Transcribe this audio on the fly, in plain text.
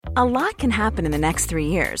A lot can happen in the next 3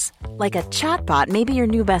 years. Like a chatbot may be your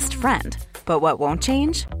new best friend. But what won't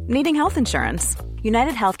change? Needing health insurance.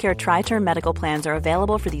 United Healthcare Tri-Term Medical Plans are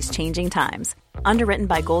available for these changing times. Underwritten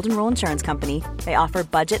by Golden Rule Insurance Company, they offer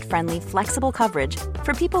budget-friendly, flexible coverage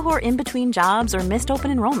for people who are in between jobs or missed open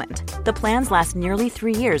enrollment. The plans last nearly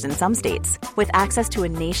 3 years in some states, with access to a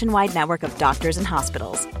nationwide network of doctors and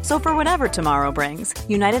hospitals. So for whatever tomorrow brings,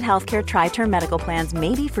 United Healthcare Tri-Term Medical Plans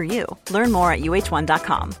may be for you. Learn more at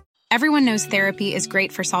uh1.com. Everyone knows therapy is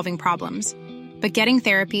great for solving problems. But getting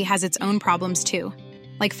therapy has its own problems too.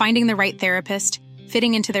 Like finding the right therapist,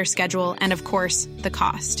 fitting into their schedule, and of course, the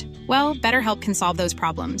cost. Well, BetterHelp can solve those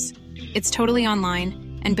problems. It's totally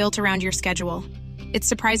online and built around your schedule. It's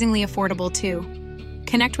surprisingly affordable too.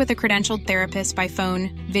 Connect with a credentialed therapist by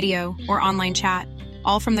phone, video, or online chat,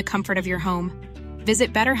 all from the comfort of your home.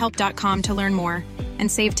 Visit BetterHelp.com to learn more and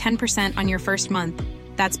save 10% on your first month.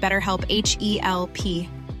 That's BetterHelp, H-E-L-P.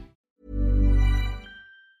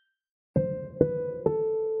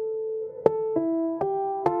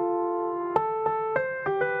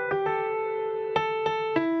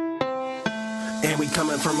 And we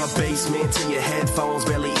coming from a basement to your headphones,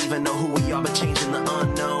 barely even know who we are, but changing the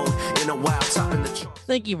unknown in a wild topping the charts.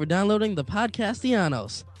 Thank you for downloading the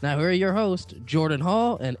Podcastellanos. Now here are your hosts, Jordan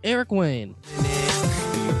Hall and Eric Wayne. In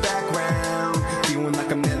the background, feeling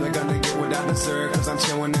like I'm never gonna get what I deserve, cause I'm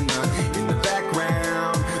chilling in the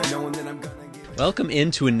background, knowing that I'm gonna get. Welcome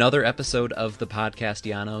into another episode of the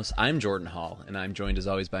Podcastellanos. I'm Jordan Hall, and I'm joined as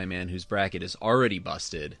always by a man whose bracket is already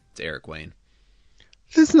busted. It's Eric Wayne.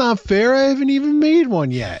 That's not fair. I haven't even made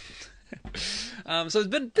one yet. So it's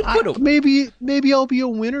been quite a... Maybe I'll be a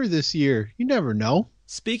winner this year. You never know.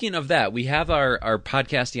 Speaking of that, we have our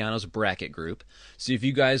Podcastellanos bracket group. So if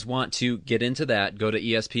you guys want to get into that, go to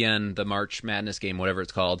ESPN, the March Madness game, whatever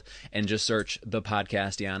it's called, and just search the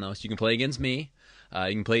Podcastellanos. You can play against me.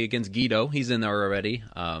 You can play against Guido. He's in there already.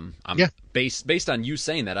 Based on you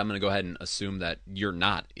saying that, I'm going to go ahead and assume that you're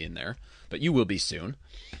not in there, but you will be soon.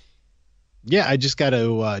 Yeah, I just got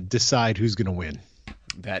to decide who's going to win.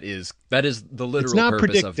 That is the literal it's not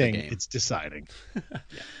purpose of the predicting, game. it's deciding.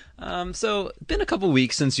 So been a couple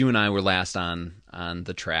weeks since you and I were last on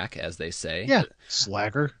the track, as they say. Yeah,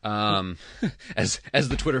 slacker. As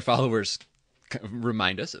the Twitter followers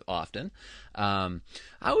remind us often. How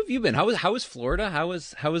have you been? How is Florida? How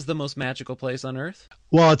is the most magical place on earth?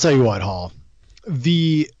 Well, I'll tell you what, Hall.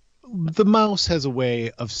 The mouse has a way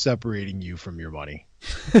of separating you from your money.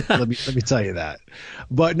 let me tell you that.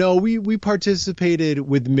 But no, we participated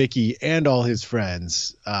with Mickey and all his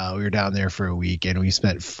friends. We were down there for a week and we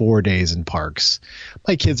spent 4 days in parks.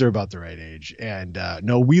 My kids are about the right age, and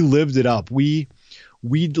no, we lived it up. We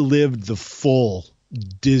lived the full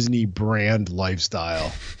Disney brand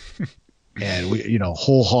lifestyle. And we,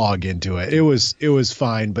 whole hog into it. It was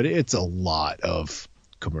fine, but it's a lot of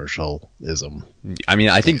commercialism. I mean,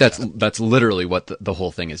 I think that's literally what the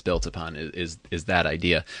whole thing is built upon is that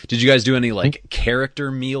idea. Did you guys do any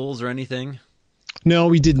character meals or anything? No,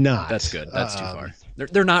 we did not. That's good. That's too far.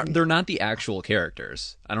 They're not the actual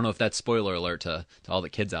characters. I don't know if that's spoiler alert to all the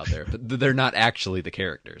kids out there, but they're not actually the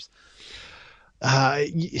characters.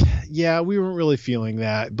 Yeah, we weren't really feeling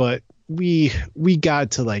that, but we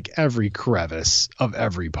got to every crevice of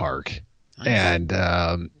every park. Nice.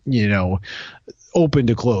 And open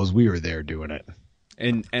to close, we were there doing it.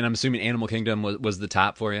 And I'm assuming Animal Kingdom was the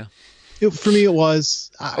top for you? For me, it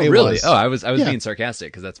was. Really? Was. Oh, I was being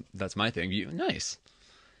sarcastic because that's my thing. Nice.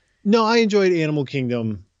 No, I enjoyed Animal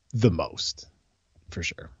Kingdom the most, for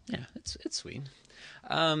sure. Yeah, it's sweet.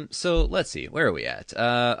 So let's see, where are we at?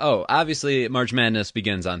 Obviously March Madness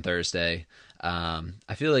begins on Thursday.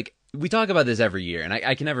 I feel like we talk about this every year, and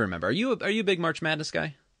I can never remember. Are you a big March Madness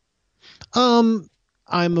guy? I'm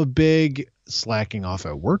a big slacking off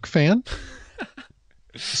at work fan.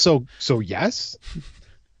 So yes.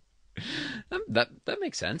 That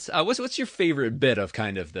makes sense. What's your favorite bit of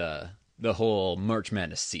kind of the whole March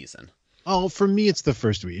Madness season? Oh, for me, it's the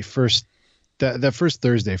first week. That first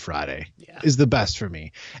Thursday, Friday is the best for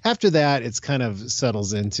me. After that, it's kind of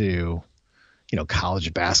settles into,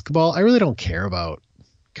 college basketball. I really don't care about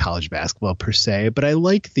college basketball per se, but I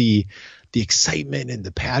like the excitement and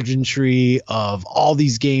the pageantry of all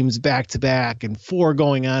these games back to back and 4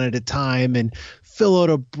 going on at a time and fill out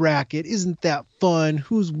a bracket. Isn't that fun?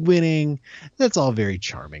 Who's winning? That's all very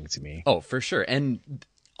charming to me. Oh, for sure. And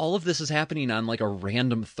all of this is happening on a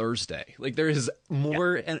random Thursday. There is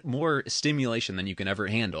more stimulation than you can ever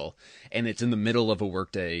handle. And it's in the middle of a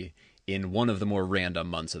workday in one of the more random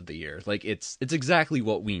months of the year. It's exactly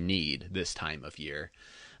what we need this time of year.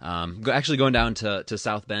 Actually going down to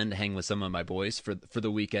South Bend to hang with some of my boys for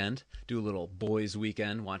the weekend. Do a little boys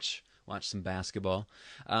weekend. Watch some basketball.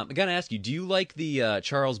 I gotta ask you, do you like the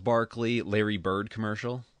Charles Barkley, Larry Bird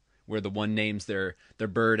commercial, where the one names their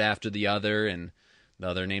bird after the other, and the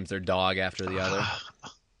other names their dog after the other?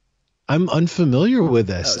 I'm unfamiliar with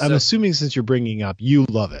this. So, I'm assuming since you're bringing up, you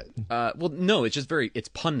love it. Well, no, it's just it's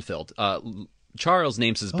pun filled. Charles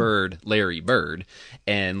names his bird Larry Bird,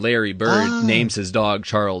 and Larry Bird names his dog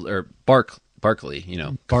Charles or Barkley. You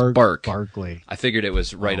know, Barkley. I figured it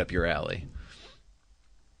was right up your alley.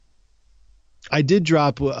 I did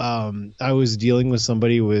drop. I was dealing with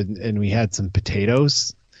somebody and we had some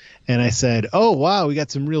potatoes, and I said, "Oh wow, we got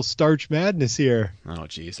some real starch madness here." Oh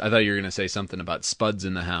geez, I thought you were gonna say something about spuds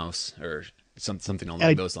in the house or something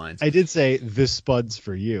along those lines. I did say the spuds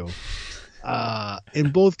for you,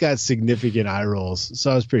 and both got significant eye rolls,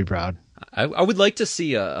 so I was pretty proud. I would like to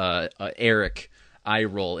see a Eric eye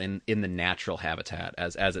roll in the natural habitat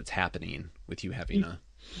as it's happening with you having a.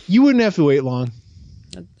 You wouldn't have to wait long.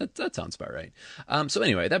 That sounds about right. So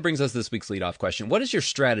anyway, that brings us this week's leadoff question. What is your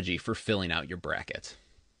strategy for filling out your bracket?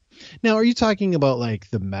 Now, are you talking about like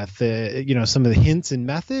the method, some of the hints and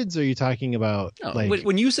methods? Or are you talking about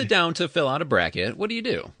when you sit down to fill out a bracket, what do you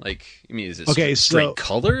do? Like, I mean, is it straight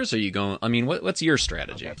colors? Are you going, I mean, what's your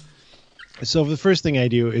strategy? Okay. So the first thing I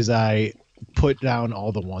do is I put down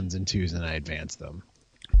all the 1s and 2s and I advance them.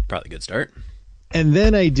 Probably a good start. And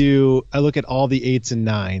then I look at all the 8s and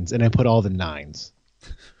 9s and I put all the 9s.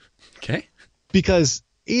 Okay. Because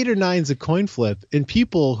 8 or 9's a coin flip, and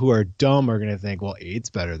people who are dumb are going to think, well, 8's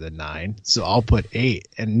better than 9, so I'll put 8.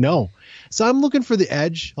 And no. So I'm looking for the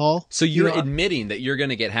edge, Hall. So you're admitting that you're going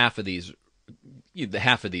to get half of these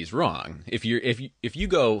wrong. If you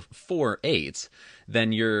go 4 8s,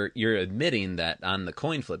 then you're admitting that on the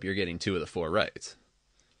coin flip you're getting 2 of the 4 right.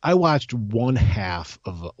 I watched one half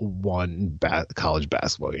of one college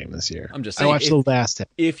basketball game this year. I'm just saying, I watched the last half.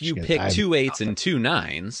 If you pick 2 8s and 2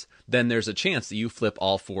 9s, then there's a chance that you flip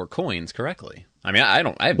all 4 coins correctly. I mean, I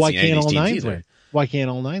haven't seen any of these teams either. Win? Why can't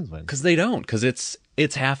all 9s win? Because they don't. Because it's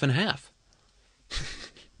half and half.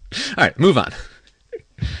 All right, move on.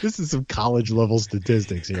 This is some college level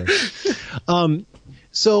statistics here.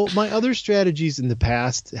 So my other strategies in the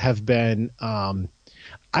past have been.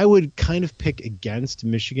 I would kind of pick against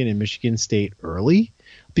Michigan and Michigan State early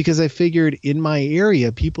because I figured in my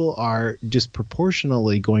area, people are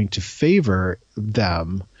disproportionately going to favor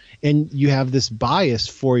them. And you have this bias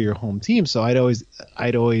for your home team. So I'd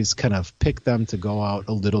always kind of pick them to go out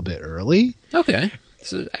a little bit early. Okay.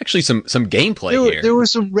 So actually some gameplay here. There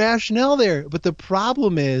was some rationale there. But the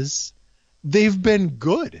problem is they've been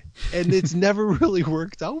good and it's never really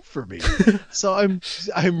worked out for me. So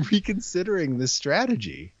I'm reconsidering this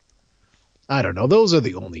strategy. I don't know. Those are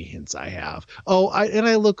the only hints I have. Oh,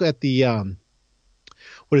 I look at the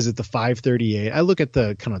what is it? The 538. I look at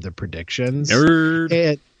the kind of the predictions. Nerd.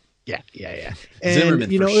 And, yeah. And,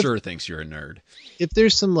 Zimmerman sure thinks you're a nerd. If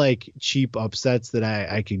there's some like cheap upsets that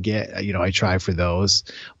I could get, I try for those.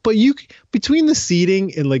 But between the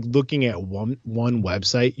seeding and like looking at one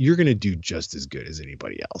website, you're going to do just as good as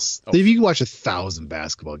anybody else. Oh. If you watch 1,000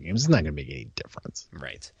 basketball games, it's not going to make any difference.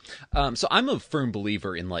 Right. So I'm a firm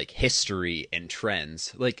believer in like history and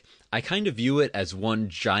trends. Like I kind of view it as one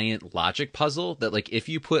giant logic puzzle that like if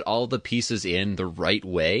you put all the pieces in the right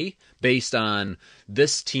way based on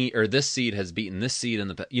this team or this seed has beaten this seed in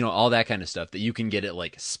the all that kind of stuff, that you can get it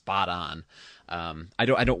like spot on. I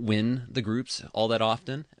don't win the groups all that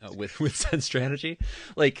often with said strategy.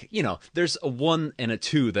 Like, there's a 1 and a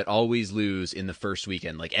 2 that always lose in the first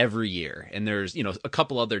weekend, like every year. And there's, a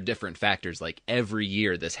couple other different factors, like every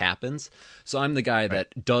year this happens. So I'm the guy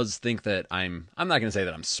that does think that I'm not going to say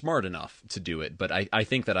that I'm smart enough to do it, but I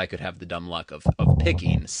think that I could have the dumb luck of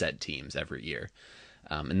picking said teams every year.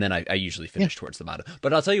 And then I usually finish towards the bottom.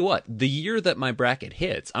 But I'll tell you what, the year that my bracket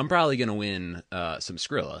hits, I'm probably going to win some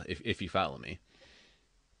Skrilla, if you follow me.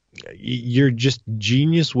 You're just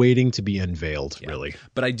genius waiting to be unveiled, really.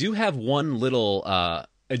 But I do have one little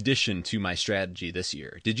addition to my strategy this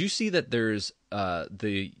year. Did you see that there's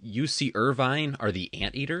the UC Irvine are the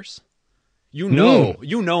Anteaters? I'm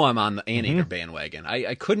on the Anteater bandwagon.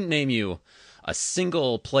 I couldn't name you a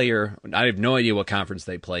single player. I have no idea what conference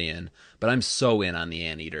they play in, but I'm so in on the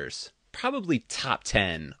Anteaters. Probably top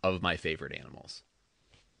 10 of my favorite animals.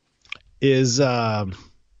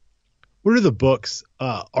 What are the books?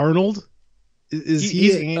 Arnold? Is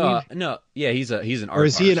he no, yeah, he's an art. Or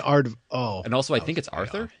is he an art? art? Oh. And also I think it's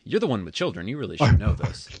Arthur. You're the one with children. You really should know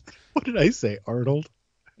this. What did I say? Arnold?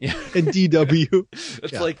 Yeah. And DW.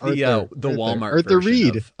 It's like the Walmart Arthur version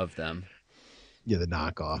Reed of them. Yeah, the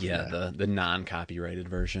knockoff. Yeah, the non-copyrighted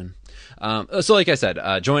version. So like I said,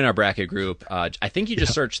 join our bracket group. I think you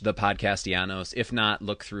just search the Podcastellanos. If not,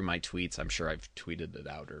 look through my tweets. I'm sure I've tweeted it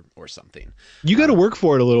out or something. You got to work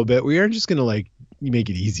for it a little bit. We aren't just gonna like make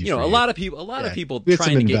it easy. You know, for a you. lot of people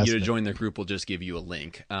trying to get you to join their group will just give you a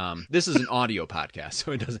link. This is an audio podcast,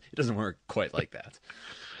 so it doesn't work quite like that.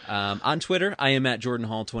 On Twitter, I am at Jordan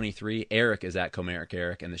Hall 23. Eric is at Comeric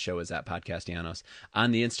Eric, and the show is at Podcastellanos.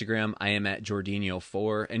 On the Instagram, I am at Jordinho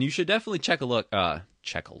 4, and you should definitely take a look.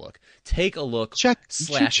 Check it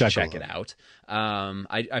out.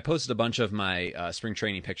 I posted a bunch of my spring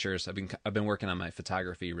training pictures. I've been working on my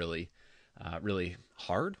photography really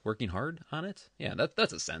hard, working hard on it. Yeah,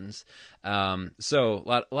 that's a sentence. So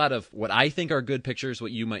a lot of what I think are good pictures,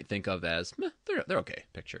 what you might think of as they're okay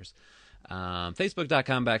pictures.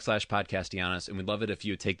 Facebook.com/Podcastellanos, and we'd love it if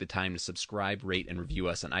you would take the time to subscribe, rate, and review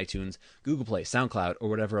us on iTunes, Google Play, SoundCloud, or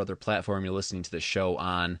whatever other platform you're listening to the show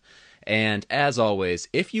on. And as always,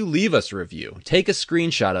 if you leave us a review, take a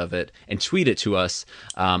screenshot of it and tweet it to us.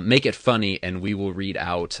 Make it funny, and we will read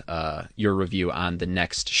out your review on the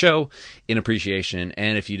next show in appreciation.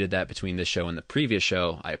 And if you did that between this show and the previous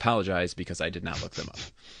show, I apologize because I did not look them up.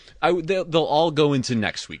 They'll all go into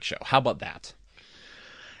next week's show. How about that?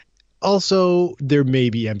 Also, there may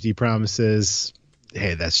be empty promises.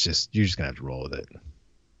 Hey, you're just gonna have to roll with it.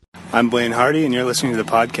 I'm Blaine Hardy, and you're listening to the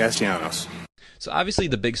Podcastellanos. So obviously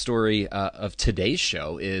the big story of today's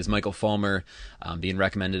show is Michael Fulmer being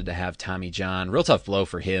recommended to have Tommy John. Real tough blow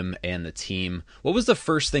for him and the team. What was the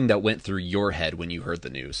first thing that went through your head when you heard the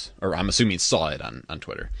news? Or I'm assuming you saw it on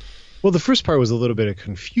Twitter. Well, the first part was a little bit of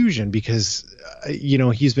confusion because,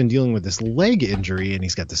 he's been dealing with this leg injury and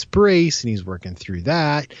he's got this brace and he's working through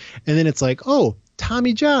that. And then it's like, oh,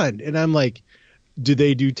 Tommy John. And I'm like, do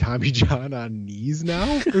they do Tommy John on knees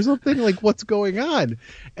now or something? Like, what's going on?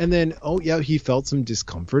 And then, oh, yeah, he felt some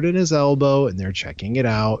discomfort in his elbow and they're checking it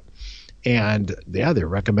out. And yeah, they're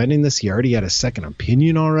recommending this. He already had a second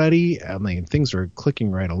opinion already. I mean, things were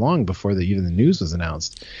clicking right along before even the news was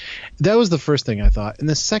announced. That was the first thing I thought. And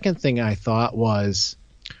the second thing I thought was,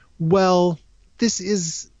 well,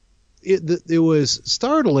 it was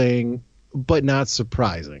startling, but not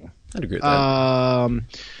surprising. I'd agree with that.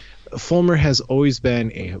 Fulmer has always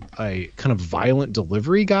been a kind of violent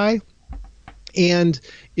delivery guy. And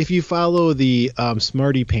if you follow the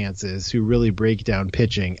smarty pantses who really break down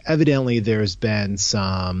pitching, evidently there's been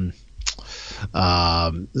some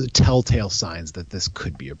telltale signs that this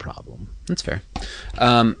could be a problem. That's fair.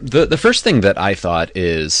 The first thing that I thought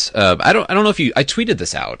is I don't know if I tweeted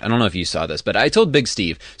this out. I don't know if you saw this, but I told Big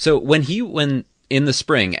Steve. So when in the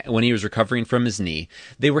spring when he was recovering from his knee,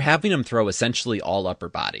 they were having him throw essentially all upper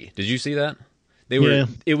body. Did you see that? They were. Yeah.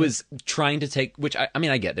 It was trying to take, which I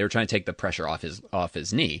mean, I get. They were trying to take the pressure off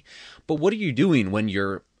his knee. But what are you doing when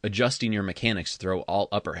you're adjusting your mechanics to throw all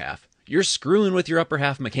upper half? You're screwing with your upper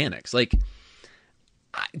half mechanics. Like,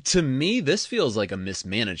 to me, this feels like a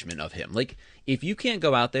mismanagement of him. Like, if you can't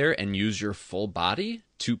go out there and use your full body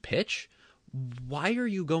to pitch, why are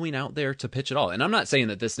you going out there to pitch at all? And I'm not saying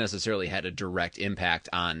that this necessarily had a direct impact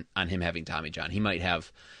on him having Tommy John. He might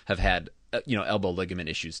have had elbow ligament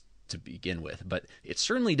issues to begin with, but it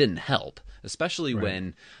certainly didn't help, especially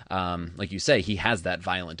when, like you say, he has that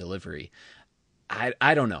violent delivery.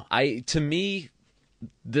 I don't know. To me,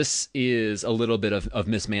 this is a little bit of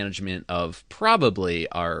mismanagement of probably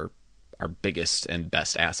our biggest and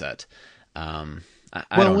best asset. When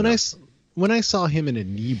I saw him in a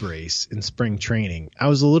knee brace in spring training, I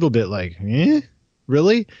was a little bit like,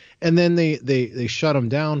 really? And then they shut him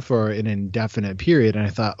down for an indefinite period. And I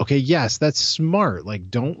thought, okay, yes, that's smart. Like,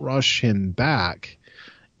 don't rush him back.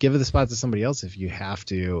 Give the spot to somebody else if you have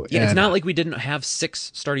to. Yeah, it's not like we didn't have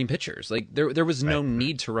 6 starting pitchers. Like, there was no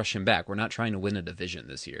need to rush him back. We're not trying to win a division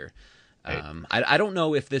this year. Right. I don't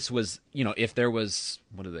know if this was, if there was,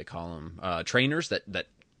 what do they call them? Trainers that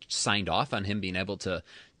signed off on him being able to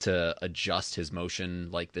adjust his motion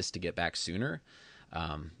like this to get back sooner.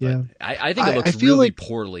 But I think it looks really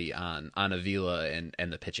poorly on Avila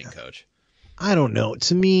and the pitching coach. I don't know.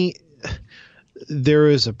 To me, there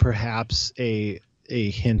is perhaps a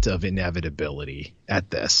hint of inevitability at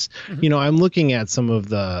this. Mm-hmm. I'm looking at some of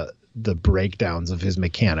the breakdowns of his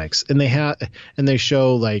mechanics, and they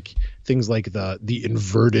show like things like the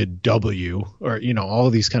inverted W, or all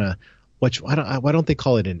of these kind of why don't they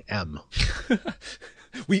call it an M?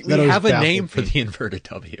 We have a name for the inverted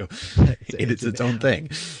W. It's its own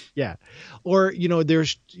thing. Yeah. Or,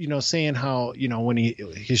 there's, saying how, when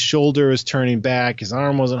his shoulder is turning back, his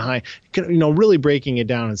arm wasn't high, really breaking it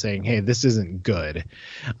down and saying, hey, this isn't good.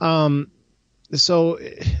 So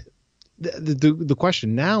the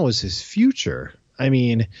question now is his future. I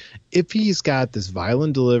mean, if he's got this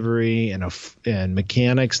violent delivery and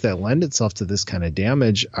mechanics that lend itself to this kind of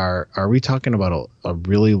damage, are we talking about a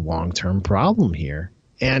really long-term problem here?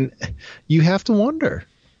 And you have to wonder.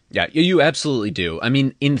 Yeah, you absolutely do. I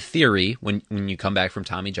mean, in theory, when you come back from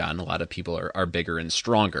Tommy John, a lot of people are bigger and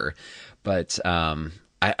stronger. But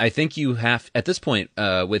I think you have, at this point,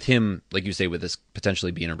 with him, like you say, with this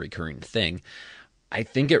potentially being a recurring thing, I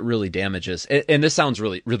think it really damages, and this sounds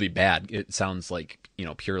really, really bad. It sounds like,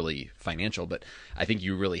 purely financial, but I think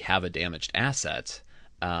you really have a damaged asset.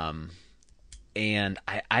 And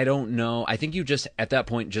I don't know. I think you just, at that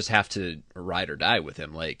point, just have to ride or die with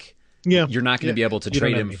him. Like, you're not going to be able to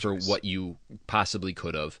trade him for what you possibly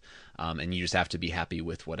could have. And you just have to be happy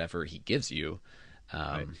with whatever he gives you.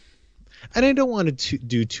 Right. And I don't want to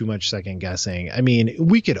do too much second guessing. I mean,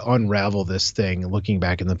 we could unravel this thing looking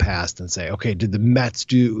back in the past and say, okay, did the Mets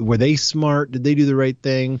were they smart? Did they do the right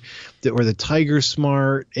thing? Were the Tigers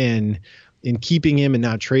smart in keeping him and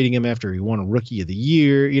not trading him after he won a Rookie of the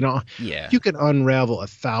Year? You can unravel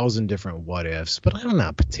 1,000 different what ifs, but I'm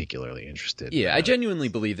not particularly interested. Yeah, I genuinely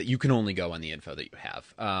believe that you can only go on the info that you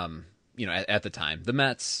have. At the time, the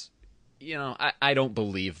Mets, I don't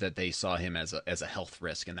believe that they saw him as a health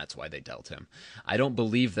risk, and that's why they dealt him. I don't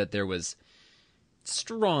believe that there was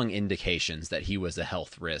strong indications that he was a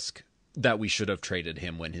health risk, that we should have traded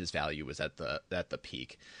him when his value was at the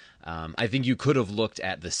peak. I think you could have looked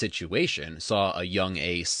at the situation, saw a young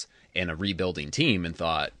ace and a rebuilding team, and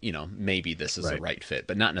thought, maybe this is a right fit,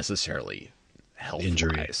 but not necessarily health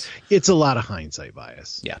injury. Wise. It's a lot of hindsight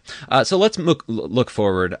bias. Yeah. So let's look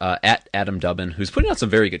forward at Adam Dubbin, who's putting out some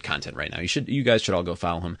very good content right now. You guys should all go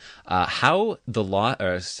follow him. How the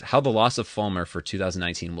loss of Fulmer for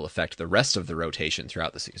 2019 will affect the rest of the rotation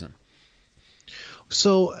throughout the season.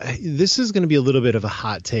 So this is going to be a little bit of a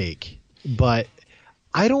hot take, but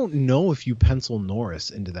I don't know if you pencil Norris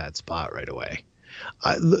into that spot right away.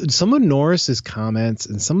 Some of Norris's comments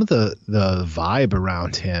and some of the vibe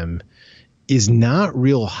around him is not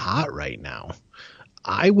real hot right now.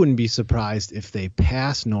 I wouldn't be surprised if they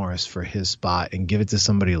pass Norris for his spot and give it to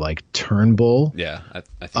somebody like Turnbull. Yeah, I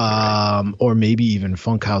think you're right. Or maybe even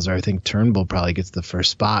Funkhauser. I think Turnbull probably gets the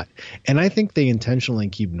first spot. And I think they intentionally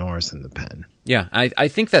keep Norris in the pen. Yeah, I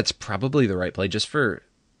think that's probably the right play just for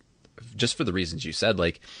the reasons you said.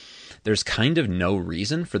 Like, there's kind of no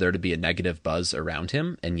reason for there to be a negative buzz around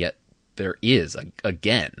him, and yet there is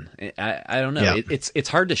again. I don't know. Yeah. It's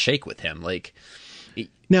hard to shake with him. Like,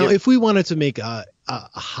 now, if we wanted to make a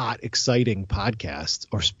hot, exciting podcast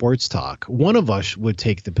or sports talk, one of us would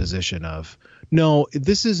take the position of, no,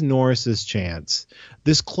 this is Norris's chance.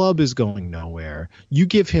 This club is going nowhere. You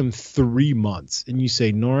give him 3 months and you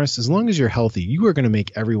say, Norris, as long as you're healthy, you are going to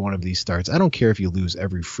make every one of these starts. I don't care if you lose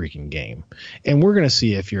every freaking game. And we're going to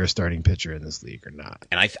see if you're a starting pitcher in this league or not.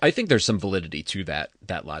 And I think there's some validity to that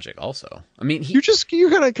logic also. I mean, you're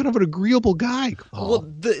kind of an agreeable guy, Paul.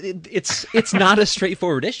 Well, it's not a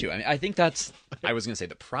straightforward issue. I mean, I think that's, I was going to say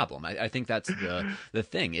the problem. I think that's the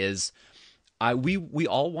thing is, we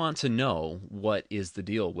all want to know what is the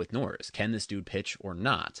deal with Norris. Can this dude pitch or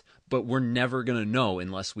not? But we're never going to know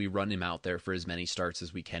unless we run him out there for as many starts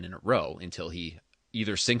as we can in a row until he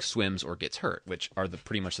either sinks, swims, or gets hurt, which are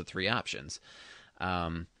pretty much the three options.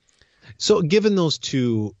 So given those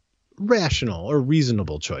two rational or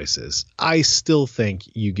reasonable choices, I still think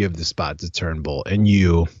you give the spot to Turnbull and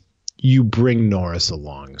you bring Norris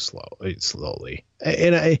along slowly.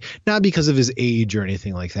 And not because of his age or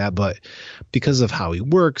anything like that, but because of how he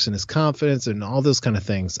works and his confidence and all those kind of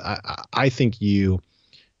things. I think you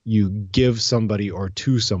give somebody or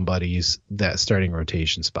two somebodies that starting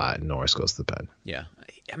rotation spot and Norris goes to the pen. Yeah.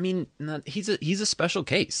 I mean, he's a special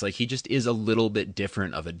case. Like, he just is a little bit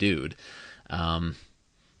different of a dude.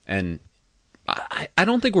 And I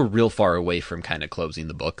don't think we're real far away from kind of closing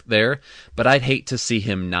the book there, but I'd hate to see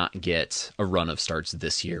him not get a run of starts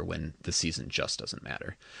this year when the season just doesn't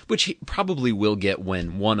matter, which he probably will get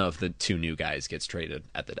when one of the two new guys gets traded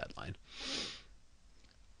at the deadline.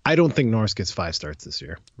 I don't think Norris gets 5 starts this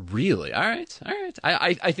year. Really? All right.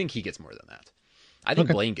 I think he gets more than that. I think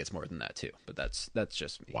Blaine gets more than that too, but that's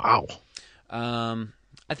just me. Wow.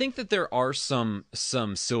 I think that there are some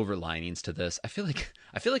silver linings to this. I feel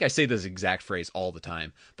like I say this exact phrase all the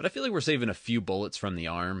time, but I feel like we're saving a few bullets from the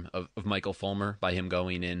arm of Michael Fulmer by him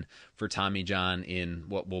going in for Tommy John in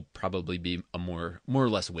what will probably be a more or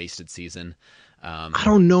less wasted season. I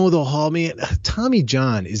don't know though, Hall, man. Tommy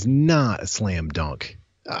John is not a slam dunk.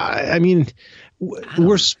 I mean,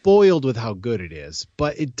 we're spoiled with how good it is,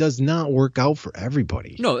 but it does not work out for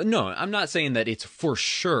everybody. No, I'm not saying that it's for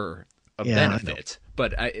sure a benefit,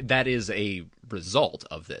 but that is a result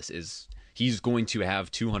of this. Is he's going to have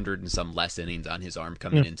 200 and some less innings on his arm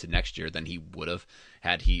coming into next year than he would have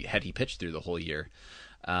had he pitched through the whole year.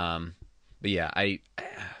 But yeah,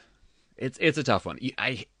 it's a tough one.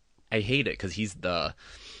 I hate it because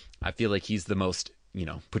I feel like he's the most,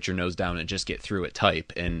 put your nose down and just get through it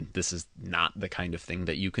type, and this is not the kind of thing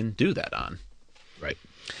that you can do that on. Right.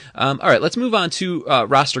 All right, let's move on to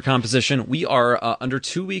roster composition. We are under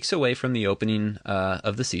 2 weeks away from the opening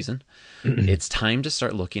of the season. It's time to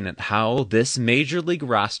start looking at how this major league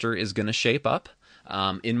roster is going to shape up.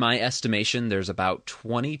 In my estimation, there's about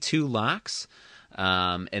 22 locks.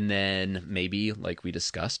 And then maybe, like we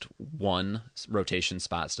discussed, one rotation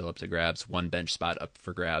spot still up to grabs, one bench spot up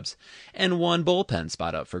for grabs, and one bullpen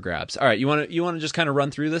spot up for grabs. All right, you want to just kind of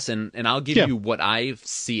run through this, and I'll give you what I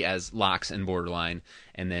see as locks and borderline,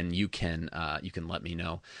 and then you can let me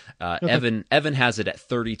know. Okay. Evan has it at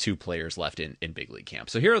 32 players left in big league camp.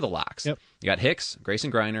 So here are the locks. Yep. You got Hicks,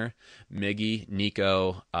 Grayson Griner, Miggy,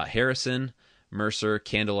 Nico, Harrison, Mercer,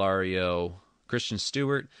 Candelario, Christian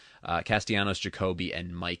Stewart, Castellanos, Jacoby,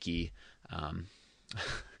 and Mikey.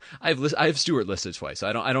 I have Stewart listed twice, so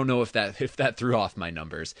I don't know if that threw off my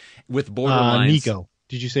numbers. With borderlines, Nico.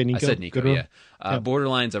 Did you say Nico? I said Nico. Yeah.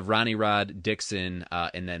 Borderlines of Ronnie Rod, Dixon,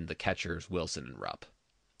 and then the catchers Wilson and Rupp.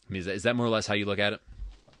 I mean, is that more or less how you look at it?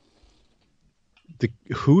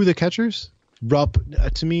 The catchers? Rupp.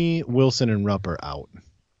 To me, Wilson and Rupp are out.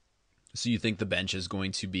 So you think the bench is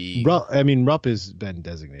going to be? Rupp has been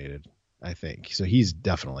designated, I think. So he's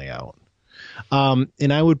definitely out.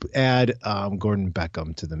 And I would add Gordon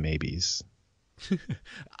Beckham to the maybes.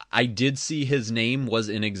 I did see his name was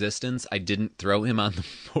in existence. I didn't throw him on the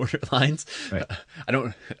borderlines. Right. I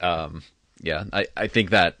don't. I think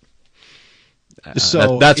that.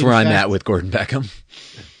 That's where I'm at with Gordon Beckham.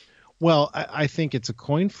 Well, I think it's a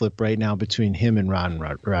coin flip right now between him and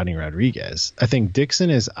Rodney Rodriguez. I think Dixon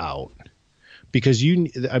is out because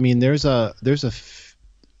there's a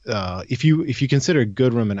if you consider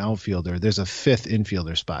Goodrum an outfielder, there's a fifth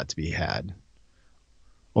infielder spot to be had,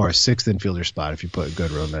 or a sixth infielder spot if you put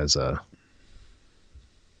Goodrum as a.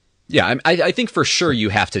 Yeah, I think for sure you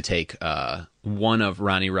have to take one of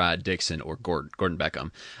Ronnie Rod, Dixon, or Gordon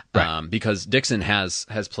Beckham, right. Because Dixon has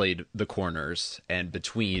played the corners, and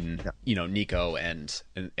between Nico and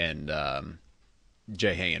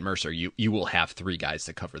Jay Hay and Mercer, you will have three guys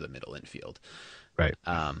to cover the middle infield. Right.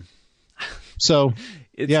 So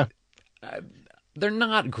they're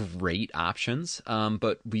not great options,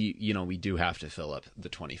 but we do have to fill up the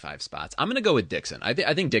 25 spots. I'm going to go with Dixon. I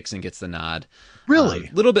think Dixon gets the nod. Really?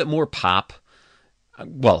 A little bit more pop.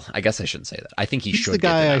 Well, I guess I shouldn't say that. I think he's should the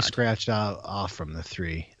guy get the nod. I scratched off from the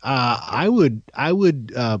three. I would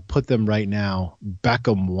put them right now.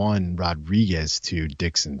 Beckham 1, Rodriguez 2,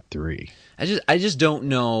 Dixon 3. I just don't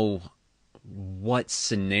know what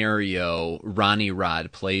scenario Ronnie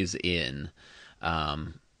Rod plays in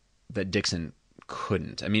that Dixon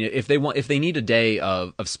couldn't. I mean, if they need a day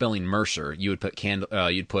of spelling Mercer, you would put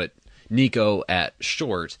you'd put Nico at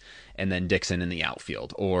short and then Dixon in the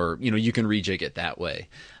outfield, or you can rejig it that way.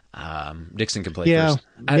 Dixon can play first.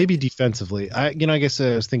 Maybe defensively. I guess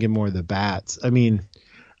I was thinking more of the bats. I mean,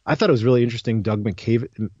 I thought it was really interesting. Doug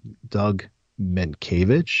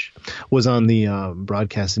Mentkevich was on the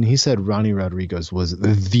broadcast, and he said Ronnie Rodriguez was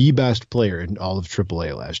the best player in all of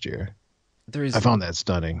AAA last year. I found that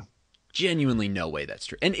stunning. Genuinely no way that's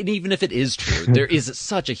true. And even if it is true, there is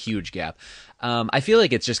such a huge gap. I feel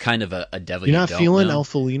like it's just kind of a devil You're you not don't feeling know. El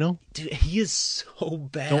Felino? Dude, he is so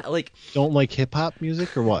bad. Don't like hip-hop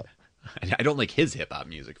music or what? I don't like his hip-hop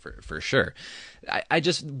music for sure.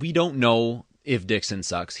 We don't know if Dixon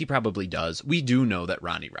sucks. He probably does. We do know that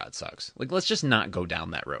Ronnie Rod sucks. Let's just not go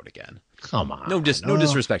down that road again. Come on. No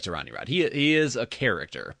disrespect to Ronnie Rod. He is a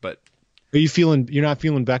character, but you're not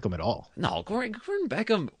feeling Beckham at all? No, Gordon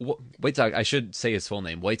Beckham. White Sox. I should say his full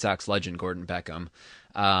name. White Sox legend Gordon Beckham.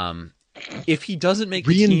 If he doesn't make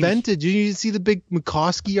reinvented, the team, did you see the big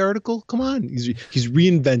McCoskey article? Come on, he's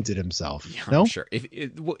reinvented himself. Yeah, no, I'm sure.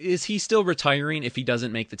 Is he still retiring if he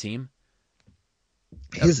doesn't make the team?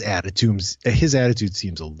 His attitude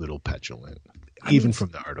seems a little petulant, even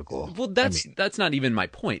from the article. Well, that's not even my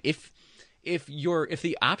point. If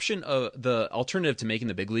the option of the alternative to making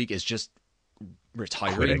the big league is just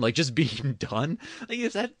retiring, just being done,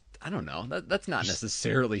 is that, I don't know, that's not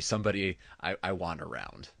necessarily somebody I want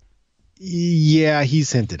around. Yeah,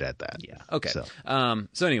 he's hinted at that. Yeah. Okay. So.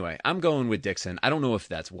 So anyway, I'm going with Dixon. I don't know if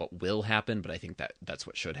that's what will happen, but I think that's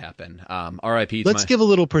what should happen. R.I.P. Let's give a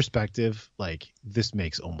little perspective. Like, this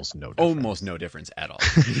makes almost no difference. Almost no difference at all.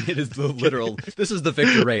 It is the literal. This is the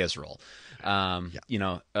Victor Reyes role.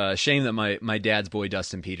 Shame that my dad's boy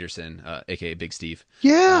Dustin Peterson, aka Big Steve.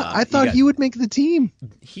 Yeah, I thought he would make the team.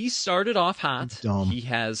 He started off hot. Dumb. He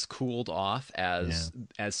has cooled off as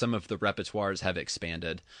some of the repertoires have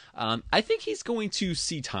expanded. I think he's going to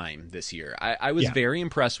see time this year. I was very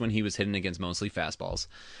impressed when he was hitting against mostly fastballs.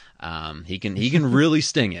 He can really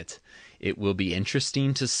sting it. It will be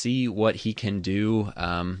interesting to see what he can do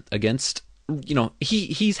against.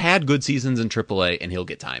 He's had good seasons in AAA, and he'll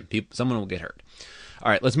get time. Someone will get hurt.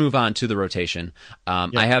 All right, let's move on to the rotation.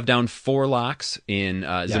 I have down 4 locks in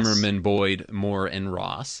Zimmerman, Boyd, Moore, and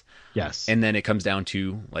Ross. Yes. And then it comes down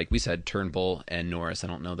to, like we said, Turnbull and Norris. I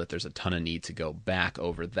don't know that there's a ton of need to go back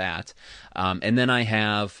over that. And then I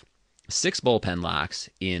have 6 bullpen locks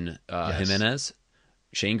in Jimenez,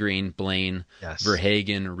 Shane Green, Blaine,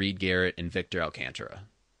 Verhagen, Reed Garrett, and Victor Alcantara.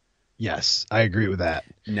 Yes, I agree with that.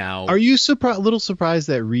 Now, are you a little surprised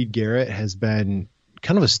that Reed Garrett has been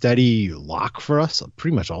kind of a steady lock for us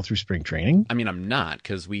pretty much all through spring training? I mean, I'm not,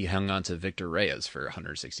 because we hung on to Victor Reyes for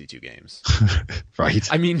 162 games.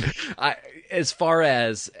 Right. I mean, as far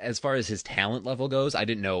as his talent level goes, I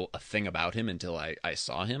didn't know a thing about him until I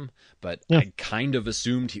saw him, but I kind of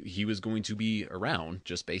assumed he was going to be around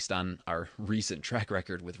just based on our recent track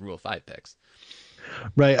record with Rule 5 picks.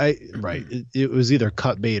 Right. It was either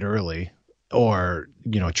cut bait early or,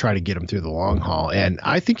 try to get him through the long haul. And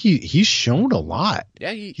I think he's shown a lot.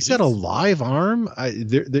 Yeah. He's got a live arm.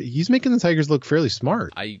 He's making the Tigers look fairly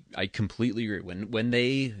smart. I completely agree. When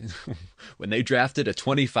they drafted a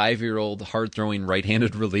 25-year-old hard throwing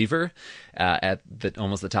right-handed reliever at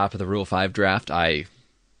almost the top of the Rule 5 draft, I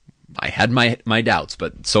had my doubts,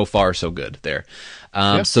 but so far so good there.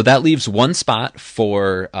 So that leaves one spot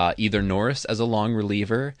for either Norris as a long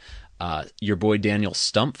reliever, your boy Daniel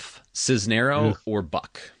Stumpf, Cisnero, or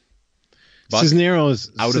Buck. Cisnero's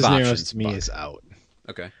out of options to me is out.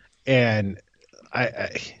 Okay, and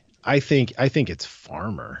I think it's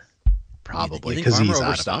Farmer probably because he's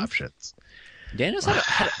out of options. Daniel's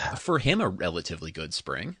had for him a relatively good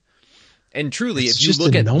spring. And truly, it's if you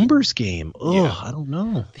look a at numbers game, I don't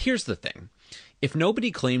know. Here's the thing. If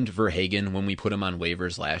nobody claimed Verhagen when we put him on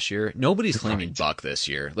waivers last year, nobody's claiming Buck this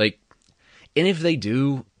year. And if they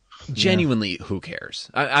do, genuinely, who cares?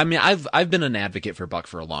 I mean, I've been an advocate for Buck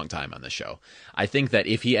for a long time on this show. I think that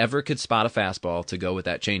if he ever could spot a fastball to go with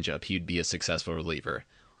that changeup, he'd be a successful reliever.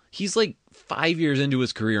 He's 5 years into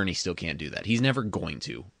his career and he still can't do that. He's never going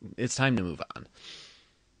to. It's time to move on.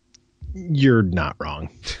 You're not wrong.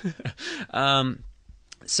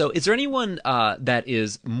 So is there anyone that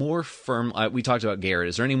is more firm? We talked about Garrett.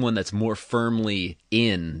 Is there anyone that's more firmly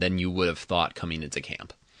in than you would have thought coming into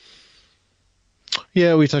camp?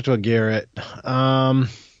 Yeah, we talked about Garrett.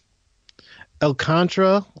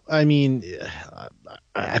 Alcantara, I mean,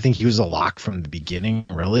 I think he was a lock from the beginning,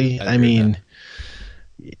 really. I mean,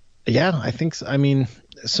 yeah, I think so. I mean,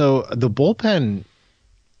 so the bullpen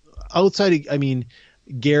outside,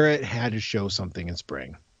 Garrett had to show something in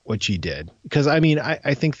spring, which he did. Because I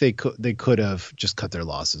think they could have just cut their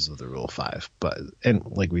losses with the Rule 5, and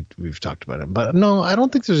we've talked about it. But no, I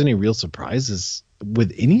don't think there's any real surprises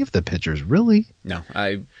with any of the pitchers, really. No,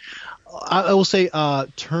 I will say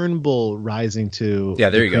Turnbull rising to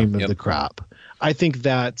there the you cream go. of the crop. I think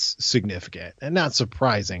that's significant and not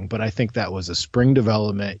surprising, but I think that was a spring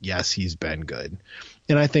development. Yes, he's been good,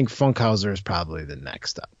 and I think Funkhauser is probably the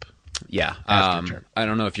next up. Yeah. I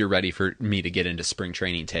don't know if you're ready for me to get into spring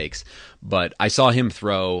training takes, but I saw him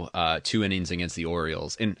throw 2 innings against the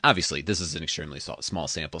Orioles. And obviously, this is an extremely small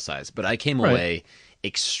sample size, but I came away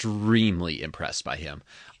extremely impressed by him.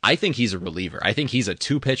 I think he's a reliever. I think he's a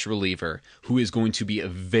 2-pitch reliever who is going to be a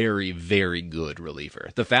very, very good reliever.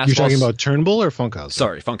 The fastball. You're talking about Turnbull or Funkhauser?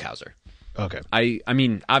 Sorry, Funkhauser. Okay. I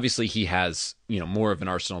mean, obviously he has, more of an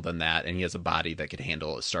arsenal than that, and he has a body that could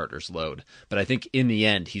handle a starter's load. But I think in the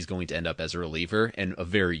end, he's going to end up as a reliever and a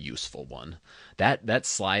very useful one. That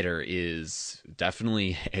slider is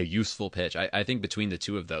definitely a useful pitch. I think between the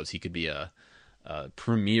two of those, he could be a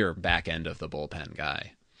premier back end of the bullpen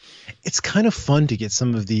guy. It's kind of fun to get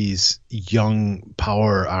some of these young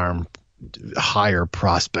power arm higher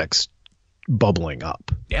prospects bubbling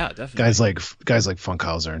up. Yeah, definitely. Guys like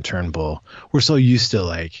Funkhauser and Turnbull. We're so used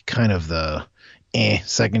to kind of the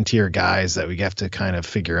second tier guys that we have to kind of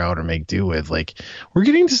figure out or make do with. Like, we're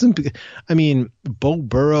getting to some, I mean, Bo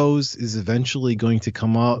Burrows is eventually going to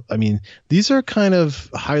come out. I mean, these are kind of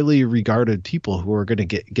highly regarded people who are going to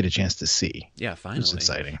get a chance to see. Yeah, finally. It's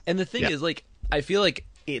exciting. And the thing is, like, I feel like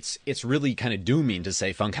it's really kind of dooming to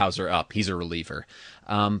say Funkhauser up. He's a reliever.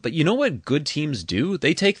 But you know what good teams do?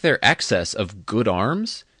 They take their excess of good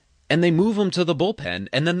arms and they move them to the bullpen,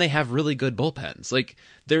 and then they have really good bullpens. Like,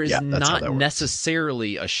 there is not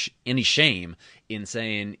necessarily any shame in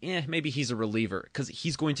saying, maybe he's a reliever, because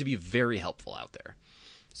he's going to be very helpful out there.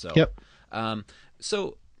 So,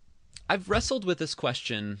 so I've wrestled with this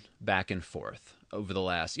question back and forth over the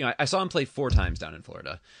last, I saw him play 4 times down in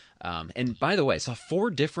Florida. And by the way, I saw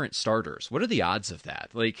 4 different starters. What are the odds of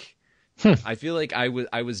that? Like, I feel like I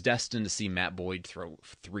was destined to see Matt Boyd throw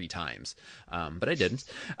 3 times, but I didn't.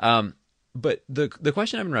 But the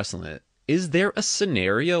question I've been wrestling with, is there a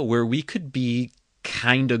scenario where we could be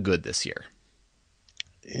kind of good this year?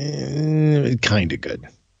 Kind of good.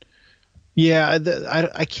 Yeah,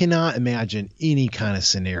 I cannot imagine any kind of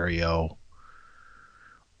scenario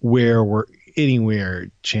where we're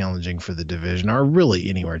anywhere challenging for the division, or really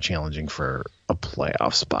anywhere challenging for a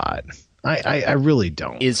playoff spot. I really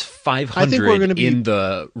don't. Is 500 in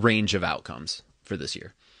the range of outcomes for this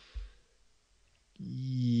year?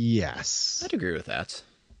 Yes. I'd agree with that.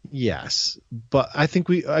 Yes. But I think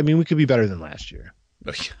we could be better than last year.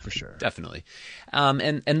 For sure. Definitely.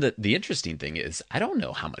 And the interesting thing is, I don't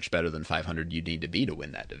know how much better than 500 you need to be to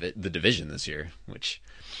win the division this year, which...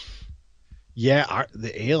 Yeah,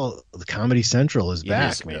 the Comedy Central is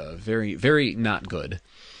back, man. Very, very not good.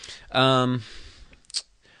 All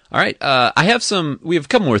right. We have a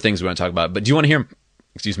couple more things we want to talk about, but do you want to hear,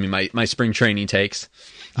 my spring training takes?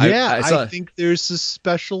 Yeah, I think there's a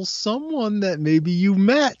special someone that maybe you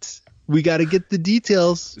met. We got to get the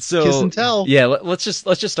details. So, kiss and tell. Yeah, let's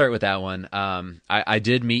just start with that one. I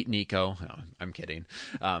did meet Nico. No, I'm kidding.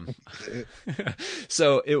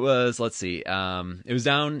 So it was, let's see. It was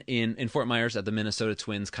down in Fort Myers at the Minnesota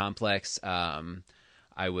Twins complex. I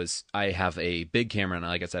have a big camera, and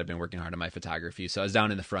like I said, I've been working hard on my photography. So I was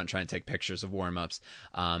down in the front trying to take pictures of warm-ups.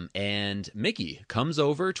 And Mickey comes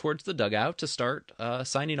over towards the dugout to start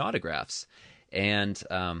signing autographs. And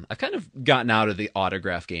I've kind of gotten out of the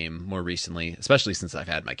autograph game more recently, especially since I've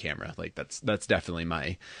had my camera. Like, that's definitely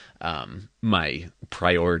my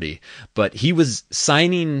priority. But he was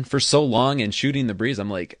signing for so long and shooting the breeze. I'm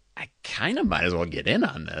like, I kind of might as well get in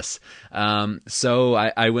on this. So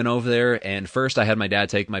I went over there, and first I had my dad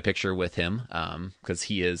take my picture with him because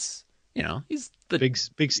he is, he's the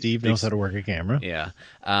big Steve knows how to work a camera. Yeah.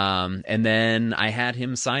 And then I had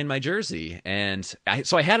him sign my jersey, and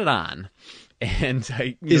so I had it on.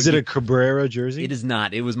 And is it a Cabrera jersey? It is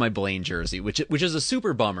not. It was my Blaine jersey, which is a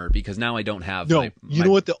super bummer because now I don't have. No, you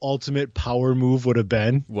know what the ultimate power move would have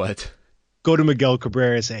been? What? Go to Miguel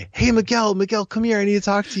Cabrera and say, "Hey, Miguel, come here. I need to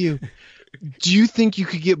talk to you. Do you think you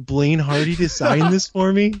could get Blaine Hardy to sign this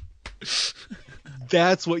for me?"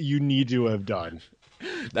 That's what you need to have done.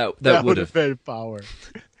 That would have been power.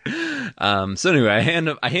 So anyway,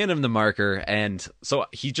 I hand him the marker, and so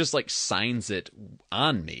he just like signs it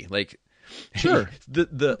on me, like. Sure.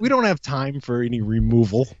 We don't have time for any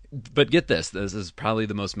removal. But get this. This is probably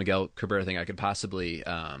the most Miguel Cabrera thing I could possibly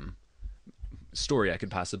story I could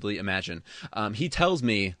possibly imagine. He tells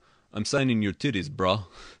me, "I'm signing your titties, bro."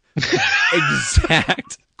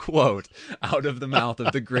 Exact quote out of the mouth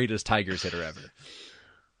of the greatest Tigers hitter ever.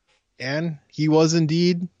 And he was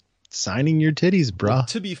indeed signing your titties, bro. Well,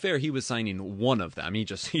 to be fair, he was signing one of them. He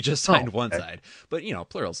just signed one side. But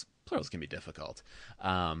plurals can be difficult.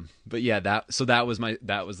 But yeah, that was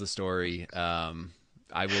the story.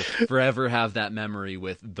 I will forever have that memory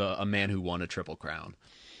with a man who won a Triple Crown.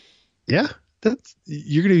 Yeah,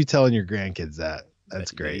 you're going to be telling your grandkids that.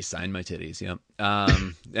 That's great. He signed my titties. Yep.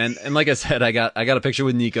 And like I said, I got a picture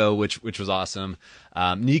with Nico, which was awesome.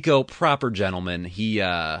 Nico, proper gentleman. He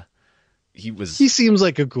seems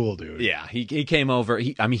like a cool dude. Yeah. He came over.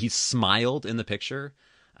 He smiled in the picture.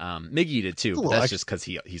 Miggy did too, but that's just because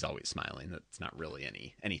he's always smiling. That's not really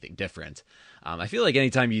anything different. I feel like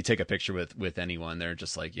anytime you take a picture with anyone, they're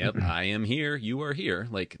just like, "Yep, I am here, you are here."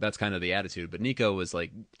 Like, that's kind of the attitude. But Nico was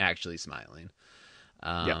like actually smiling.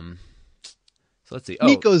 So let's see.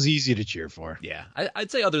 Nico's easy to cheer for. Yeah, I'd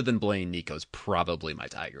say other than Blaine, Nico's probably my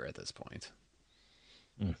Tiger at this point.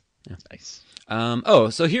 Nice.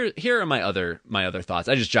 So here are my other thoughts.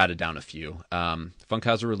 I just jotted down a few.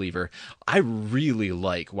 Funkhauser reliever. I really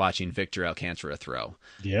like watching Victor Alcantara throw.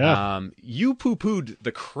 Yeah. You poo-pooed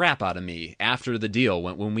the crap out of me after the deal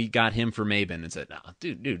when we got him for Maben and said, "No,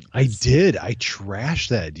 dude." I did. I trashed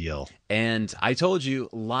that deal. And I told you,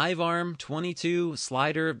 live arm, 22,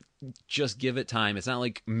 slider, just give it time. It's not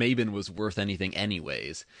like Maben was worth anything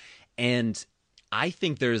anyways. And I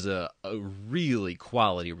think there's a really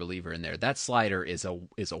quality reliever in there. That slider is a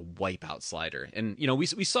wipeout slider, and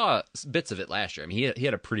we saw bits of it last year. I mean, he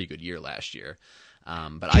had a pretty good year last year.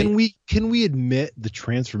 But can we admit the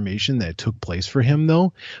transformation that took place for him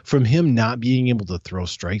though? From him not being able to throw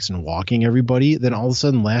strikes and walking everybody, then all of a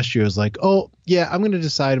sudden last year was like, oh yeah, I'm going to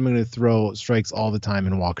decide I'm going to throw strikes all the time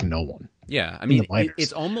and walk no one. Yeah, I mean,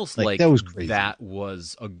 it's almost like that was crazy. That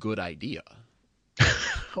was a good idea.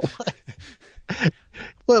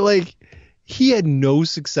 But like, he had no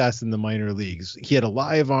success in the minor leagues. He had a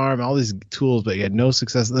live arm, all these tools, but he had no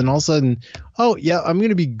success. And then all of a sudden, oh yeah, I'm going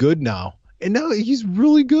to be good now. And now he's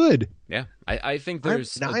really good. Yeah, I think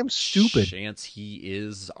there's I'm stupid. Chance he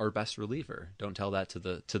is our best reliever. Don't tell that to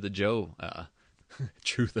the Joe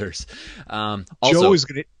truthers.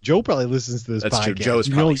 Joe probably listens to this that's podcast. True. Joe's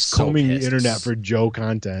probably he's combing pissed. the internet for Joe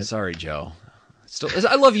content. Sorry, Joe. Still,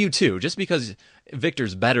 I love you too. Just because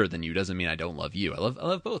Victor's better than you doesn't mean I don't love you. I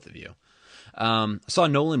love both of you. Saw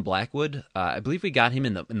Nolan Blackwood. I believe we got him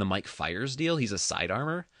in the Mike Fiers deal. He's a side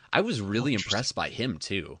armor. I was really impressed by him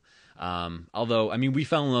too. Although, I mean, we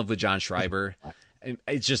fell in love with John Schreiber.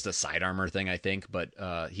 It's just a side armor thing, I think, but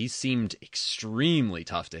he seemed extremely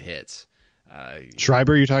tough to hit.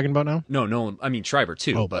 Schreiber, you're talking about now? No, Nolan. I mean Schreiber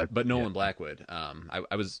too, Oh, but Nolan Blackwood.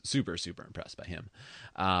 I was super impressed by him.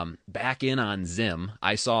 Back in on Zim,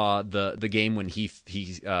 I saw the game when he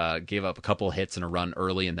gave up a couple hits and a run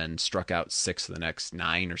early, and then struck out 6 of the next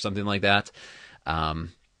 9 or something like that.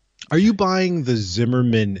 Are you buying the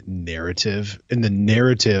Zimmerman narrative? And the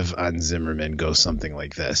narrative on Zimmerman goes something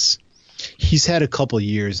like this. He's had a couple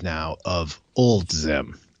years now of old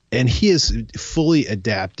Zim, and he is fully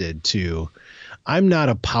adapted to, I'm not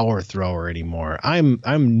a power thrower anymore. I'm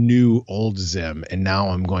new old Zim, and now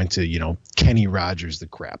I'm going to, Kenny Rogers the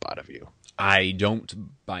crap out of you. I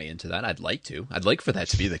don't buy into that. I'd like to. I'd like for that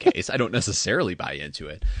to be the case. I don't necessarily buy into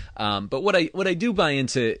it. But what I do buy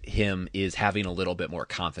into him is having a little bit more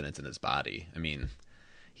confidence in his body. I mean,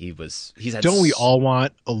 he's had. Don't we all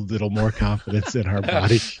want a little more confidence in our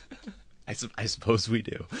body? I suppose we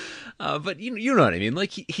do. But you know what I mean?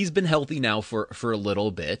 Like he's been healthy now for a little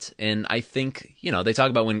bit. And I think, they talk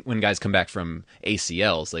about when guys come back from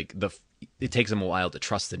ACLs, like it takes them a while to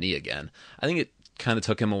trust the knee again. I think it kind of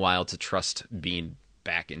took him a while to trust being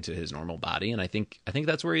back into his normal body. And I think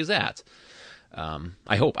that's where he's at.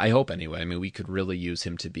 I hope anyway. I mean, we could really use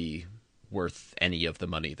him to be worth any of the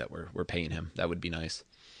money that we're paying him. That would be nice.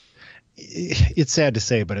 It's sad to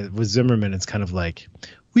say, but with Zimmerman, it's kind of like,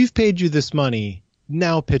 we've paid you this money,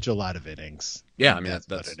 now pitch a lot of innings. Yeah, I mean, that's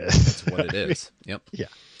what it is. That's what it is. Yep.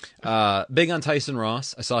 Yeah. Big on Tyson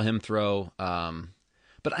Ross. I saw him throw,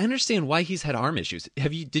 but I understand why he's had arm issues.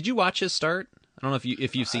 Did you watch his start? I don't know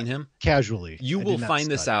if you've seen him. Casually. You will find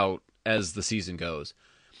this out as the season goes.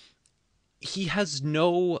 He has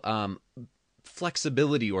no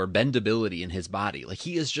flexibility or bendability in his body. Like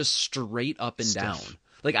he is just straight up and down.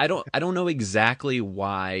 Like I don't know exactly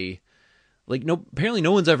why. Like apparently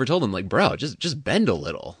no one's ever told him like, bro, just bend a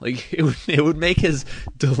little. Like it would make his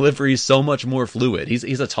delivery so much more fluid.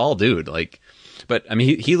 He's a tall dude. But I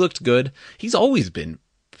mean he looked good. He's always been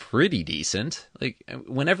pretty decent. Like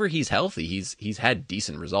whenever he's healthy, he's had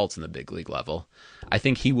decent results in the big league level. I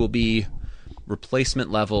think he will be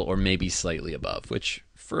replacement level or maybe slightly above, which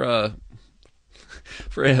for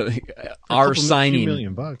our signing,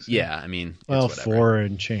 $2 million. Yeah, I mean, well, 4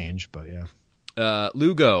 and change, but yeah.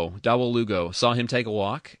 Dawel Lugo, saw him take a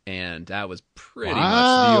walk, and that was pretty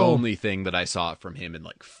much the only thing that I saw from him in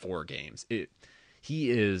like 4 games. He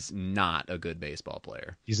is not a good baseball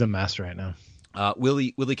player. He's a mess right now.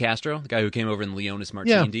 Willie Castro, the guy who came over in the Leonis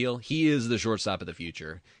Martin deal, he is the shortstop of the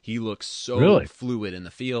future. He looks so fluid in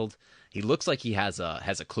the field. He looks like he has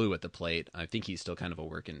a clue at the plate. I think he's still kind of a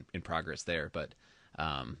work in progress there, but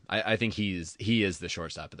I think he is the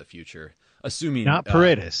shortstop of the future. Assuming not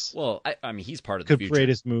Paredes. Well, I mean he's part of the future. Could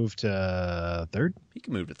Paredes move to third? He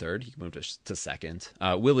can move to third. He can move to second.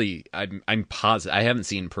 Willie, I'm positive. I haven't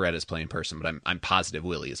seen Paredes play in person, but I'm positive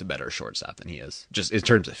Willie is a better shortstop than he is, just in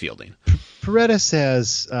terms of fielding. Paredes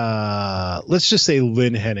has, let's just say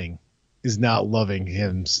Lynn Henning is not loving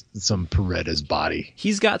him some Paredes body.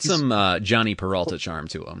 He's got some Johnny Peralta charm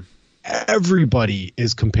to him. everybody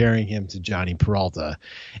is comparing him to Johnny Peralta.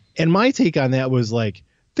 And my take on that was like,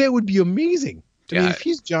 that would be amazing. I mean, if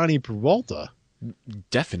he's Johnny Peralta,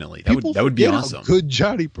 definitely that would be awesome. How good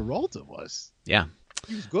Johnny Peralta was. Yeah,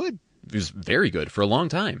 he was good. He was very good for a long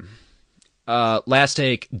time. Last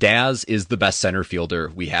take, Daz is the best center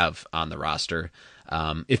fielder we have on the roster.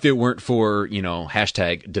 If it weren't for,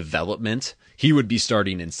 hashtag development, he would be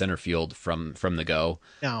starting in center field from the go.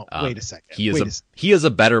 Now, wait a second. He is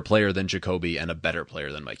a better player than Jacoby and a better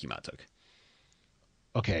player than Mikey Matuk.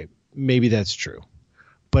 Okay, maybe that's true.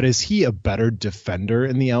 But is he a better defender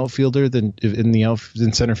in the outfielder than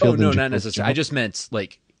in center field? Oh, no, not necessarily. I just meant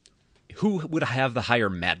who would have the higher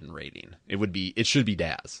Madden rating? It should be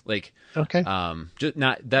Daz. Okay.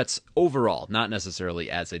 That's overall, not necessarily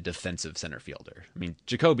as a defensive center fielder. I mean,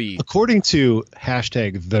 Jacoby. According to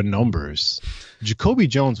hashtag the numbers, Jacoby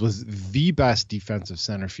Jones was the best defensive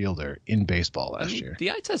center fielder in baseball last year.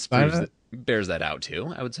 The eye test bears that out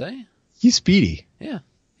too, I would say. He's speedy. Yeah.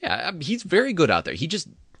 Yeah. He's very good out there. He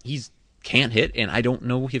can't hit, and I don't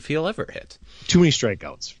know if he'll ever hit. Too many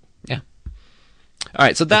strikeouts. Yeah. All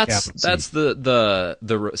right, so that's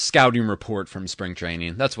the scouting report from spring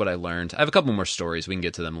training. That's what I learned. I have a couple more stories. We can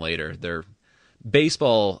get to them later. They're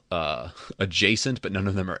baseball adjacent, but none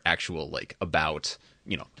of them are actual about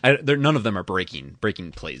none of them are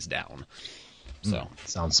breaking plays down. So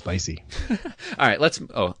sounds spicy. All right,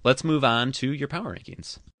 let's move on to your power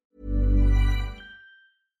rankings.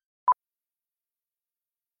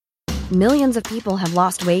 Millions of people have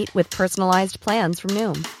lost weight with personalized plans from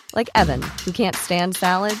Noom. Like Evan, who can't stand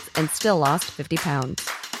salads and still lost 50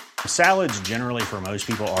 pounds. Salads generally for most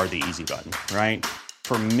people are the easy button, right?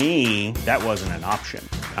 For me, that wasn't an option.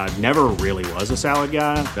 I never really was a salad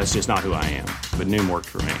guy. That's just not who I am. But Noom worked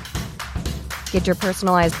for me. Get your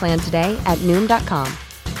personalized plan today at Noom.com.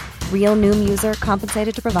 Real Noom user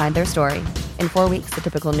compensated to provide their story. In 4 weeks, the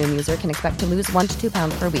typical Noom user can expect to lose 1 to 2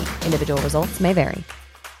 pounds per week. Individual results may vary.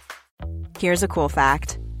 Here's a cool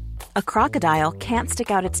fact. A crocodile can't stick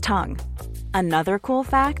out its tongue. Another cool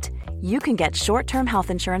fact, you can get short-term health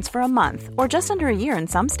insurance for a month or just under a year in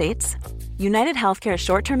some states. United Healthcare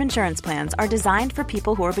short-term insurance plans are designed for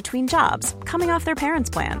people who are between jobs, coming off their parents'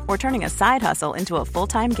 plan, or turning a side hustle into a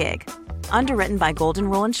full-time gig. Underwritten by Golden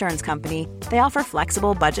Rule Insurance Company, they offer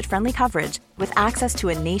flexible, budget-friendly coverage with access to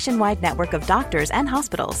a nationwide network of doctors and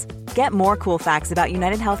hospitals. Get more cool facts about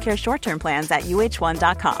United Healthcare short-term plans at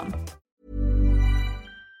uh1.com.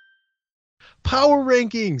 Power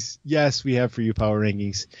rankings. Yes, we have for you power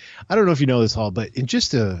rankings. I don't know if you know this, Hall, but in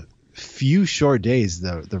just a few short days,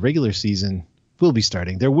 the regular season will be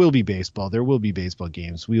starting. There will be baseball. There will be baseball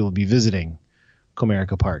games. We will be visiting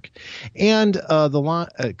Comerica Park. And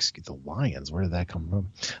the Lions, where did that come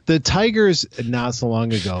from? The Tigers, not so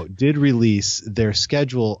long ago, did release their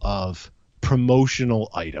schedule of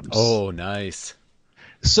promotional items. Oh, nice.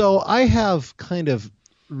 So I have kind of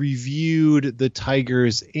reviewed the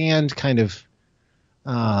Tigers and kind of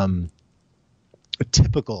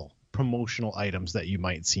typical promotional items that you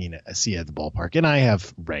might see at the ballpark, and I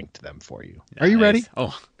have ranked them for you. Nice. Are you ready?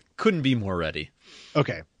 Oh, couldn't be more ready.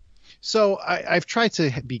 Okay. So I've tried to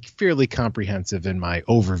be fairly comprehensive in my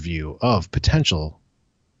overview of potential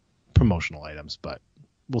promotional items, but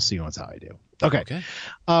we'll see how I do. Okay.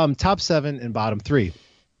 Top 7 and bottom 3.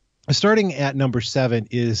 Starting at number 7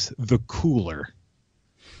 is the cooler.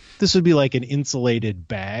 This would be like an insulated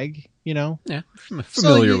bag, Yeah, I'm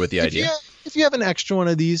familiar with the idea. If you have an extra one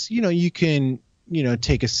of these, you can,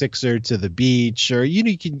 take a sixer to the beach, or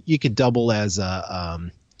you could double as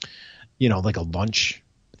a, like a lunch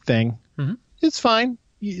thing. Mm-hmm. It's fine.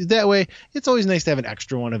 That way, it's always nice to have an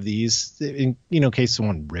extra one of these in case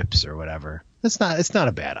someone rips or whatever. It's not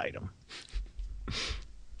a bad item.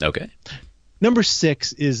 Okay. Number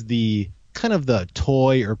 6 is the kind of the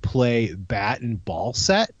toy or play bat and ball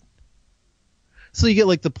set. So you get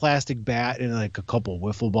like the plastic bat and like a couple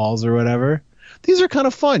wiffle balls or whatever. These are kind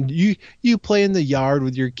of fun. You play in the yard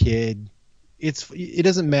with your kid. It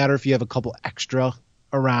doesn't matter if you have a couple extra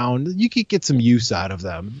around. You could get some use out of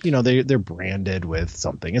them. They're branded with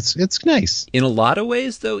something. It's nice. In a lot of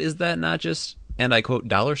ways, though, is that not just, and I quote,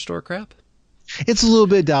 dollar store crap? It's a little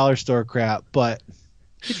bit dollar store crap, but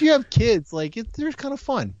if you have kids, they're kind of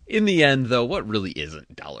fun. In the end, though, what really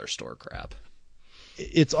isn't dollar store crap?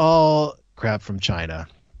 It's all crap from China.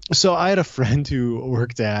 So I had a friend who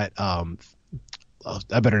worked at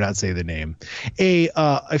I better not say the name,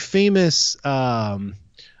 a famous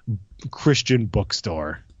Christian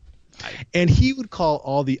bookstore. And he would call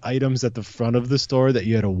all the items at the front of the store that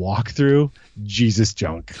you had to walk through Jesus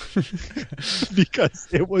junk. Because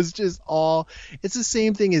it was just it's the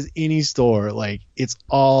same thing as any store. Like, it's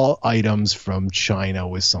all items from China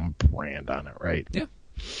with some brand on it, right? Yeah.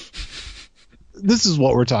 This is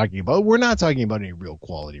what we're talking about. We're not talking about any real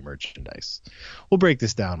quality merchandise. We'll break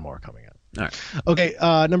this down more coming up. All right.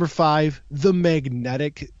 Okay, number 5, the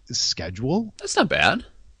magnetic schedule. That's not bad.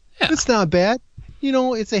 Yeah. It's not bad. You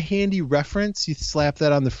know, it's a handy reference. You slap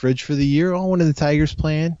that on the fridge for the year. Oh, when are the Tigers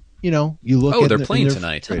playing? You know, you look at they're playing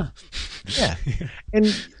tonight. Huh? Yeah.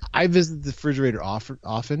 And I visit the refrigerator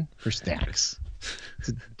often for snacks. It's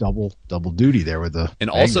a double duty there with the... And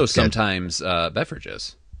also sometimes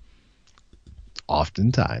beverages.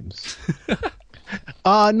 Oftentimes.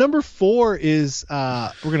 Number 4 is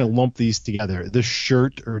we're gonna lump these together. The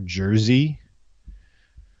shirt or jersey.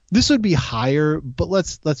 This would be higher, but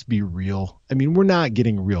let's be real. I mean, we're not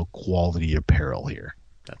getting real quality apparel here.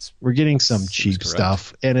 We're getting some cheap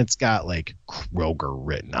stuff, and it's got like Kroger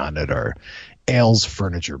written on it or Al's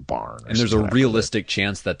Furniture Barn. And there's a realistic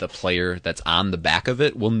chance that the player that's on the back of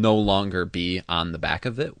it will no longer be on the back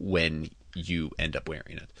of it when you end up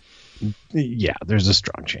wearing it. Yeah, there's a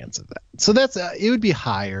strong chance of that. So that's it would be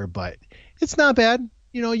higher, but it's not bad.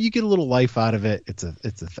 You know, you get a little life out of it. It's a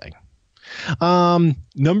thing.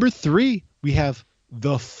 Number 3, we have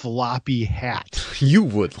the floppy hat. You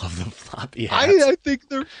would love the floppy hat. I think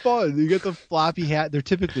they're fun. You get the floppy hat. They're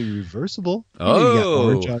typically reversible. Oh, you got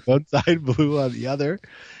orange on one side, blue on the other.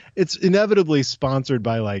 It's inevitably sponsored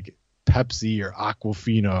by like Pepsi or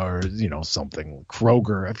Aquafina or, you know, something.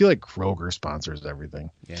 Kroger. I feel like Kroger sponsors everything.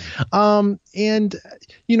 Yeah. And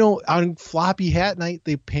you know, on floppy hat night,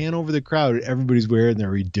 they pan over the crowd. Everybody's wearing their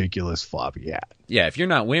ridiculous floppy hat. Yeah, if you're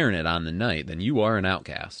not wearing it on the night, then you are an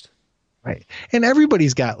outcast. Right. And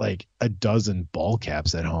everybody's got like a dozen ball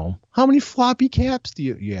caps at home. How many floppy caps do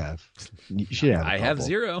you have? You should have. I have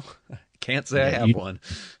 0. Can't say I have one.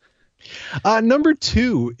 Number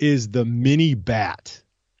 2 is the mini bat.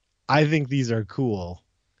 I think these are cool.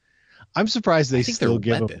 I'm surprised they still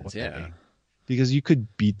give weapons, them away. Yeah. Because you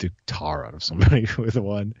could beat the tar out of somebody with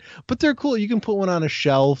one. But they're cool. You can put one on a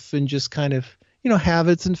shelf and just kind of, you know, have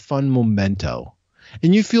it in fun memento.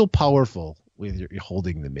 And you feel powerful when you're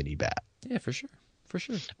holding the mini bat. Yeah, for sure. For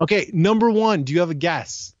sure. Okay, number 1. Do you have a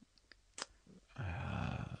guess?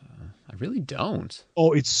 I really don't.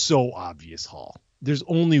 Oh, it's so obvious, Hall. There's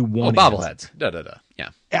only one. Bobbleheads. Yeah.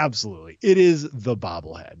 Absolutely. It is the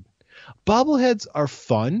bobblehead. Bobbleheads are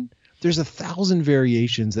fun. There's 1,000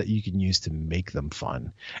 variations that you can use to make them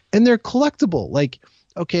fun. And they're collectible. Like,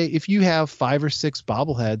 okay, if you have 5 or 6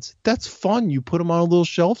 bobbleheads, that's fun. You put them on a little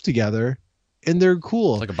shelf together and they're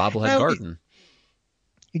cool. It's like a bobblehead garden.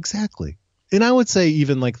 Exactly. And I would say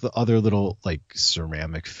even like the other little like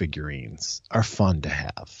ceramic figurines are fun to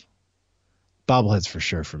have. Bobbleheads for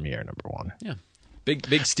sure for me are number 1. Yeah.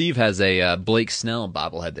 Big Steve has a Blake Snell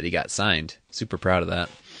bobblehead that he got signed. Super proud of that.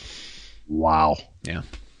 Wow. Yeah.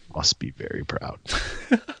 Must be very proud.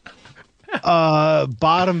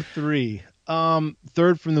 Bottom 3.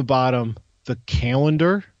 Third from the bottom, the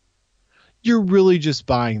calendar. You're really just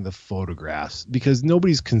buying the photographs because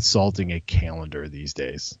nobody's consulting a calendar these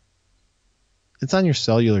days. It's on your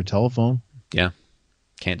cellular telephone. Yeah.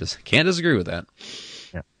 Can't disagree with that.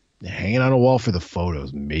 Hanging on a wall for the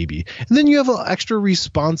photos, maybe. And then you have an extra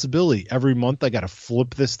responsibility. Every month I got to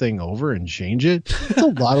flip this thing over and change it. It's a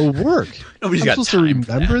lot of work. Nobody's got supposed time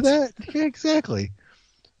to remember for that. Yeah, exactly.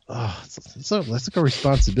 Oh, that's like a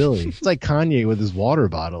responsibility. It's like Kanye with his water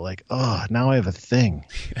bottle. Like, oh, now I have a thing.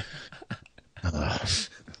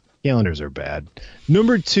 Calendars are bad.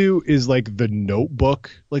 Number 2 is like the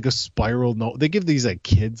notebook, like a spiral note. They give these like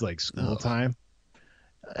kids like school time.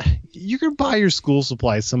 You can buy your school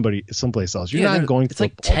supplies someplace else. You're not going to. It's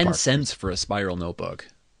like 10 cents for a spiral notebook.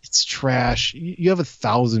 It's trash. You have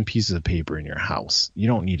 1,000 pieces of paper in your house. You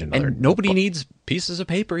don't need another. And nobody needs pieces of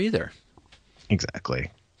paper either.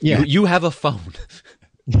 Exactly. Yeah. You have a phone.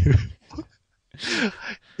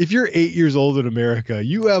 If you're 8 years old in America,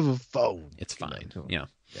 you have a phone. It's fine. Yeah.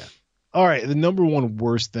 All right. The number 1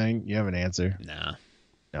 worst thing. You have an answer? Nah.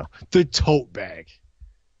 No. The tote bag.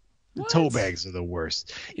 The tote bags are the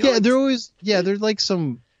worst. They're always. Yeah, they're like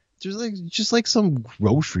some. There's like just like some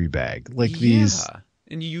grocery bag, like these.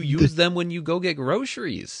 And you use them when you go get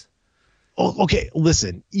groceries. Oh, okay.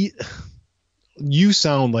 Listen, you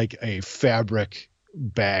sound like a fabric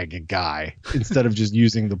bag guy instead of just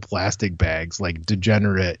using the plastic bags like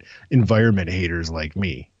degenerate environment haters like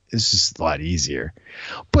me. It's just a lot easier.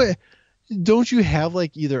 But don't you have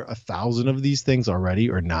like either 1,000 of these things already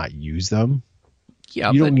or not use them?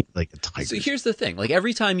 Yeah, you but don't need like a tiger. so here's the thing. Like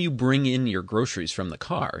every time you bring in your groceries from the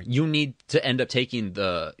car, you need to end up taking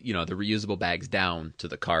the reusable bags down to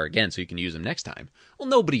the car again so you can use them next time. Well,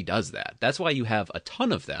 nobody does that. That's why you have a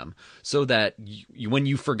ton of them so that when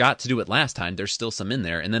you forgot to do it last time, there's still some in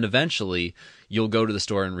there. And then eventually you'll go to the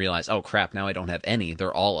store and realize, oh crap, now I don't have any.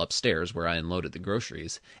 They're all upstairs where I unloaded the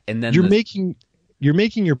groceries. And then you're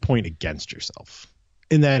making your point against yourself.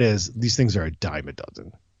 And that is, these things are a dime a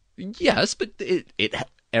dozen. Yes, but it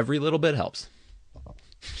every little bit helps.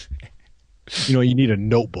 You need a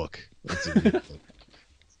notebook.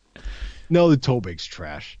 No, the tote bag's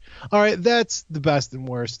trash. All right, that's the best and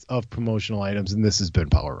worst of promotional items, and this has been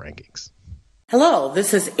Power Rankings. Hello,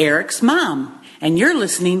 this is Eric's mom, and you're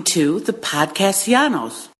listening to the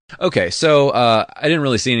Podcastellanos. Okay, so I didn't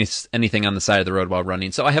really see anything on the side of the road while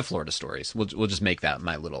running, so I have Florida stories. We'll just make that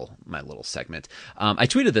my little segment. I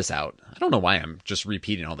tweeted this out. I don't know why I'm just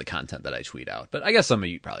repeating all the content that I tweet out, but I guess some of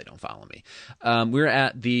you probably don't follow me. We were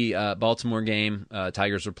at the Baltimore game.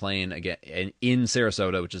 Tigers were playing again in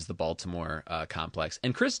Sarasota, which is the Baltimore complex,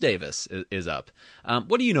 and Chris Davis is up.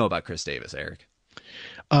 What do you know about Chris Davis, Eric?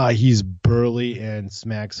 He's burly and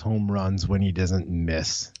smacks home runs when he doesn't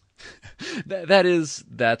miss.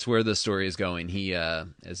 That's where the story is going. He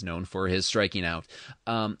is known for his striking out.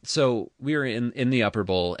 So we were in the upper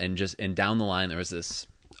bowl, and down the line there was this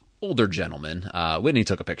older gentleman. Whitney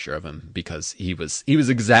took a picture of him because he was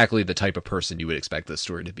exactly the type of person you would expect this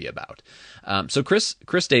story to be about. So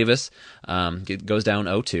Chris Davis goes down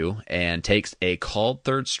 0-2 and takes a called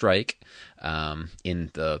third strike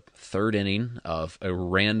in the third inning of a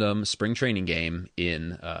random spring training game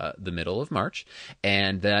in the middle of March,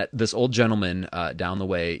 and that this old gentleman down the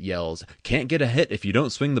way yells, "Can't get a hit if you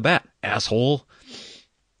don't swing the bat, asshole."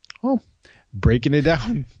 Oh, breaking it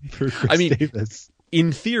down for Chris Davis.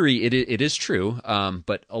 In theory, it is true,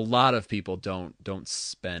 but a lot of people don't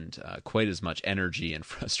spend quite as much energy and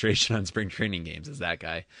frustration on spring training games as that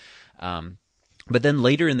guy. But then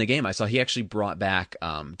later in the game, I saw he actually brought back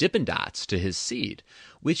Dippin' Dots to his seed,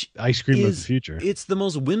 which ice cream of the future. It's the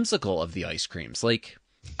most whimsical of the ice creams. Like,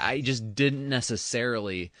 I just didn't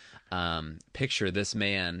necessarily picture this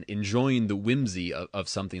man enjoying the whimsy of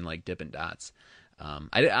something like Dippin' Dots.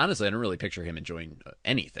 I don't really picture him enjoying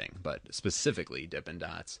anything, but specifically Dippin'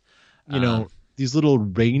 Dots. These little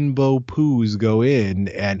rainbow poos go in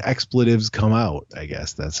and expletives come out. I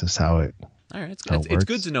guess that's just how it. All right, it's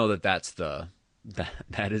good to know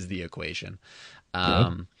that is the equation.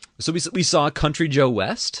 So we saw Country Joe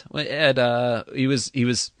West at he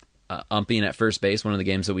was umping at first base, one of the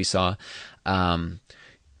games that we saw.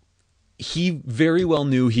 He very well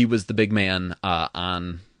knew he was the big man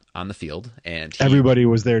on the field, and everybody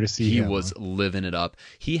was there to see him. He was living it up.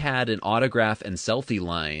 He had an autograph and selfie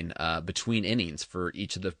line between innings for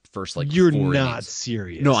each of the first You're 4 not innings.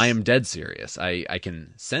 Serious. No, I am dead serious. I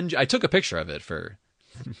can send you. I took a picture of it for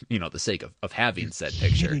the sake of having said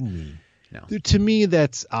picture. Kidding me. No. To me,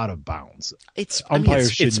 that's out of bounds. It's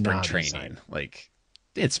umpires should it's spring not training. decide.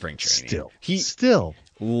 It's spring training. Still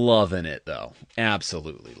loving it though,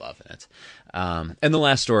 absolutely loving it. And the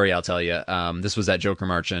last story I'll tell you, this was at Joker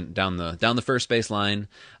Marchant down the first base line.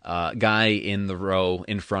 Guy in the row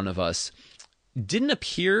in front of us didn't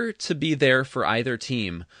appear to be there for either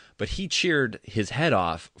team, but he cheered his head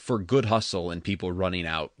off for good hustle and people running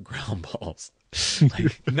out ground balls. He's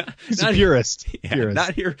a purist. Purist.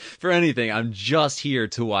 Not here for anything. I'm just here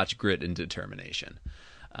to watch grit and determination.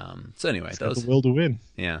 So anyway, the will to win.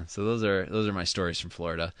 Yeah. So those are my stories from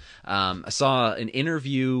Florida. I saw an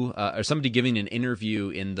interview or somebody giving an interview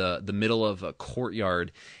in the middle of a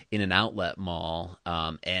courtyard in an outlet mall.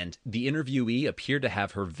 And the interviewee appeared to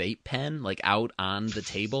have her vape pen out on the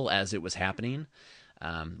table as it was happening.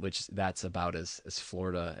 Which that's about as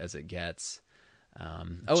Florida as it gets.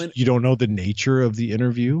 And you don't know the nature of the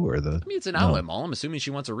interview or the. I mean, it's an outlet mall. I'm assuming she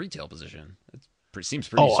wants a retail position. Seems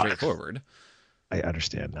pretty straightforward. I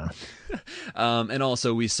understand now. And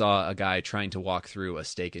also, we saw a guy trying to walk through a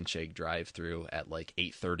Steak and Shake drive-through at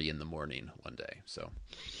 8:30 in the morning one day. So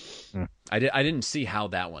I didn't see how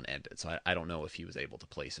that one ended. So I don't know if he was able to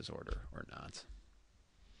place his order or not.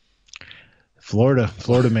 Florida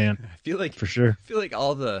man. I feel like for sure. I feel like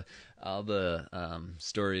all the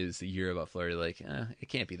stories that you hear about Florida, it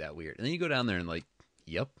can't be that weird. And then you go down there and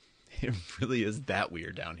yep. It really is that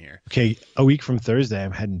weird down here. Okay, a week from Thursday,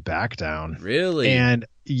 I'm heading back down. Really? And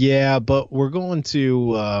yeah, but we're going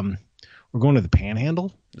to the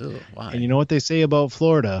Panhandle. Ugh, why? And you know what they say about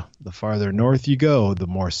Florida? The farther north you go, the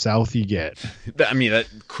more south you get. I mean, that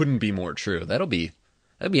couldn't be more true. That'd be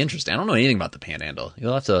interesting. I don't know anything about the Panhandle.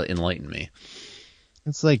 You'll have to enlighten me.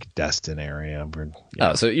 It's like Destin area.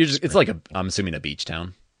 Oh, so you're just, it's like I'm assuming a beach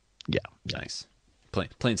town. Yeah. Nice.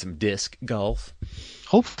 Playing some disc golf.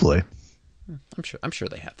 Hopefully. I'm sure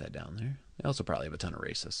they have that down there. They also probably have a ton of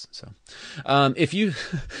racists. So,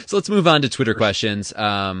 so let's move on to Twitter questions.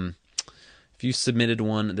 If you submitted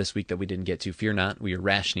one this week that we didn't get to, fear not. We are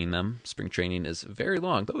rationing them. Spring training is very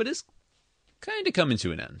long, though it is kind of coming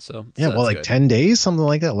to an end. So like good. 10 days, something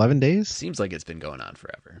like that, 11 days. Seems like it's been going on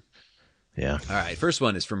forever. Yeah. All right. First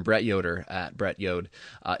one is from Brett Yoder at Brett Yode.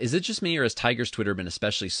 Is it just me, or has Tigers Twitter been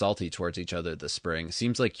especially salty towards each other this spring?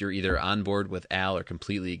 Seems like you're either on board with Al or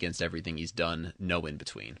completely against everything he's done. No in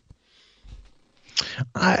between.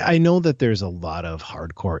 I know that there's a lot of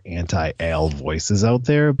hardcore anti-Al voices out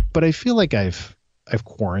there, but I feel like I've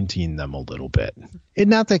quarantined them a little bit. And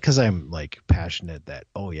not that because I'm like passionate that,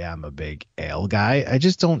 oh yeah, I'm a big Al guy. I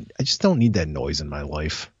just don't need that noise in my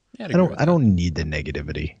life. Yeah, I don't need the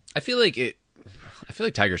negativity. I feel like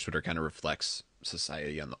Tigers Twitter kind of reflects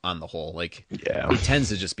society on the whole. Like, yeah, it tends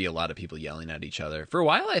to just be a lot of people yelling at each other. For a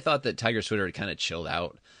while, I thought that Tigers Twitter had kind of chilled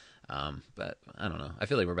out, but I don't know. I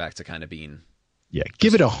feel like we're back to kind of being. Yeah,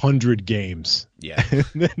 give it 100 games. Yeah, and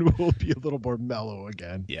then we'll be a little more mellow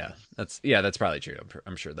again. Yeah, that's probably true.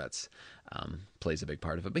 I'm sure that's plays a big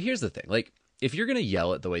part of it. But here's the thing: like, if you're gonna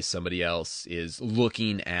yell at the way somebody else is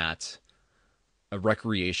looking at a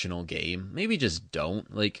recreational game, maybe just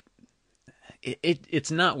don't. Like,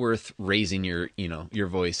 it's not worth raising your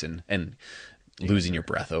voice and losing your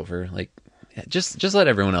breath over. Like, just let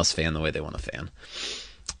everyone else fan the way they want to fan.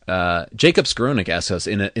 Jacob Skronik asks us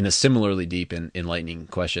in a similarly deep and enlightening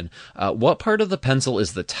question, what part of the pencil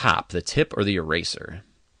is the top, the tip, or the eraser?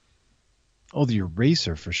 Oh, the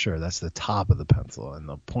eraser for sure. That's the top of the pencil, and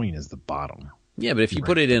the point is the bottom. Yeah, but if you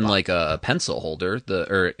put it in like a pencil holder,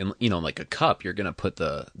 like a cup, you're gonna put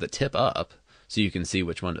the tip up so you can see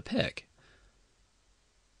which one to pick.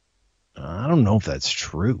 I don't know if that's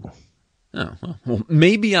true. Oh, well,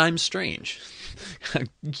 maybe I'm strange.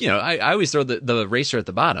 I always throw the eraser at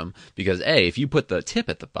the bottom because if you put the tip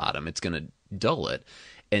at the bottom, it's gonna dull it.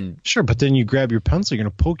 And sure, but then you grab your pencil, you're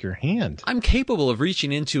gonna poke your hand. I'm capable of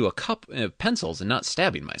reaching into a cup of pencils and not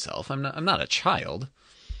stabbing myself. I'm not a child.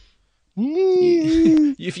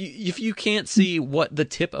 If you can't see what the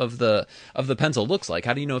tip of the pencil looks like,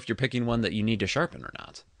 how do you know if you're picking one that you need to sharpen or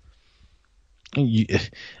not?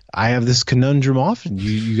 I have this conundrum often.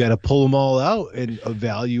 You got to pull them all out and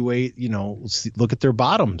evaluate. Look at their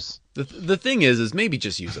bottoms. The thing is maybe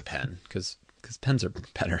just use a pen because pens are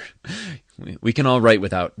better. We can all write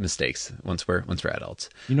without mistakes once we're adults.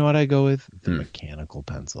 You know what I go with? The mechanical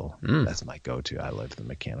pencil. That's my go-to. I love the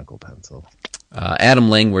mechanical pencil. Adam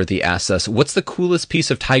Langworthy asks us, what's the coolest piece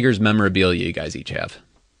of Tigers memorabilia you guys each have?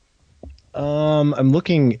 I'm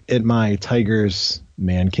looking at my Tigers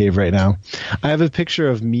man cave right now. I have a picture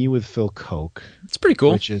of me with Phil Koch. It's pretty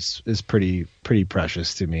cool. Which is pretty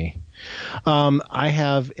precious to me. I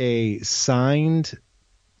have a signed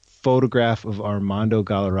photograph of Armando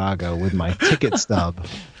Galarraga with my ticket stub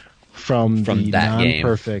from the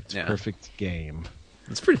non-perfect perfect game.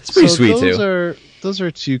 It's pretty sweet too. Those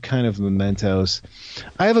are two kind of mementos.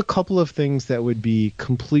 I have a couple of things that would be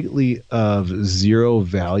completely of zero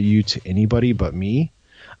value to anybody but me.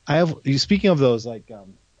 Speaking of those like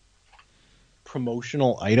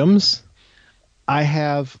promotional items, I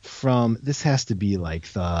have from, this has to be like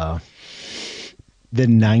the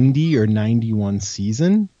 90 or 91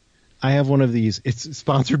 season. I have one of these. It's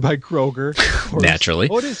sponsored by Kroger. Naturally.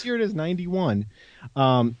 Oh, it is. Here it is, 91.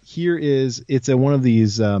 It's one of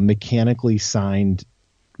these mechanically signed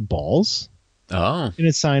balls. Oh. And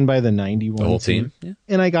it's signed by the 91 the whole team. Yeah.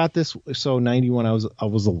 And I got this. So 91, I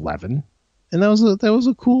was 11. And that was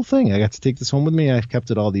a cool thing. I got to take this home with me. I've kept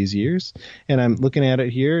it all these years. And I'm looking at it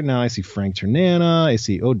here. Now I see Frank Ternana. I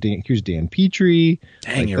see, here's Dan Petrie.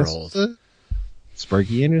 Dang, you're old.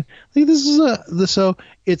 Sparky and like this is so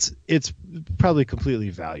it's probably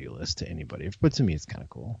completely valueless to anybody, but to me it's kind of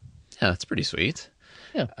cool. Yeah, it's pretty sweet.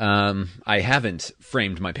 Yeah. I haven't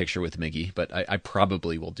framed my picture with Miggy, but I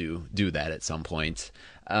probably will do that at some point.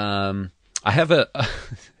 I have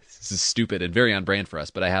this is stupid and very on brand for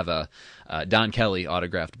us, but I have a Don Kelly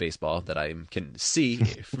autographed baseball that I can see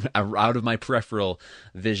out of my peripheral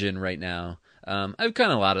vision right now. I've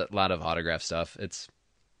kind of a lot of autograph stuff.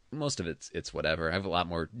 Most of it's whatever. I have a lot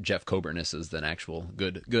more Jeff Coburnis's than actual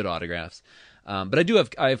good autographs. But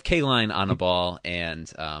I have K-Line on a ball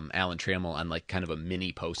and Alan Trammell on like kind of a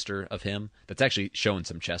mini poster of him that's actually showing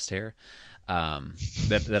some chest hair.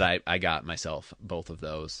 That I got myself, both of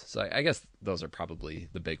those. So I guess those are probably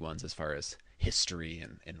the big ones as far as history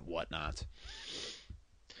and whatnot.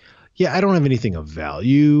 Yeah, I don't have anything of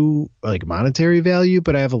value, like monetary value,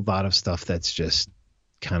 but I have a lot of stuff that's just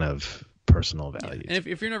kind of personal value. And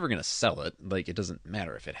if you're never going to sell it, like, it doesn't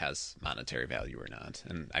matter if it has monetary value or not.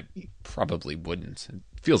 And I probably wouldn't. It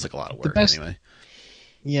feels like a lot of work anyway.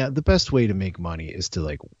 Yeah, the best way to make money is to,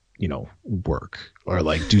 like, work or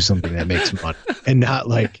like do something that makes money and not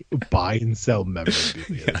like buy and sell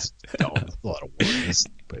memorabilia. It's a lot of work.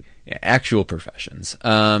 But yeah, actual professions.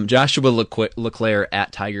 Joshua Leclerc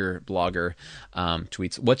at Tiger Blogger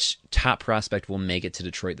tweets, "Which top prospect will make it to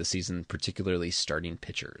Detroit this season, particularly starting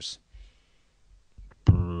pitchers?"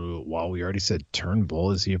 Well, we already said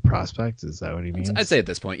Turnbull. Is he a prospect? Is that what he means? I'd say at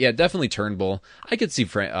this point, yeah, definitely Turnbull. I could see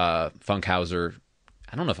Funkhauser.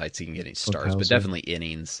 I don't know if I'd see him getting starts, but definitely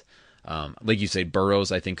innings. Like you say,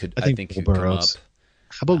 Burrows, I think could come up.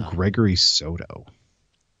 How about Gregory Soto?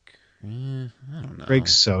 I don't know. Greg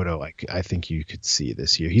Soto, I think you could see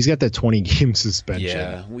this year. He's got that 20-game suspension.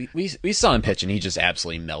 Yeah, we saw him pitch, and he just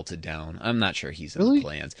absolutely melted down. I'm not sure he's in the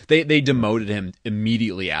plans. They demoted him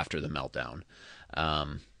immediately after the meltdown.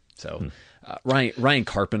 Ryan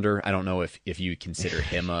Carpenter, I don't know if you consider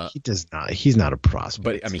him he does not. He's not a prospect.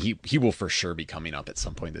 But I mean, he will for sure be coming up at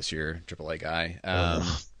some point this year. AAA guy.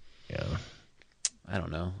 Yeah. I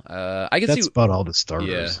don't know. I can That's see about all the starters.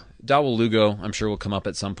 Yeah, Dawel Lugo, I'm sure will come up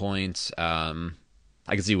at some point. I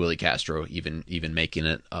can see Willie Castro even making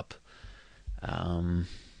it up. And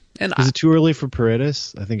is it too early for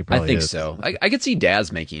Paredes? I think it probably is. I think so. I could see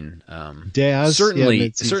Daz making Daz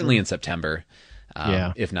certainly in September.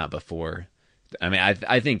 If not before. I mean,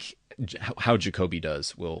 I think how Jacoby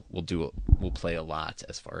does will play a lot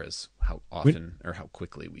as far as how often or how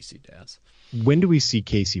quickly we see Daz. When do we see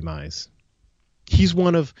Casey Mize? He's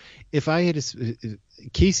one of, if I had to,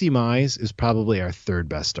 Casey Mize is probably our third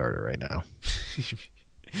best starter right now.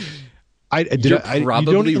 You're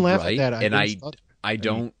probably you don't even laugh right, at that. And I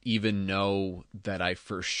don't even know that I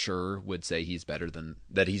for sure would say he's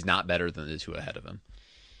not better than the two ahead of him.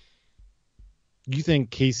 You think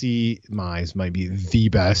Casey Mize might be the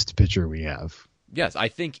best pitcher we have? Yes, I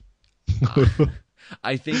think.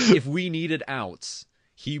 I think if we needed outs,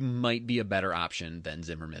 he might be a better option than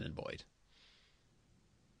Zimmerman and Boyd.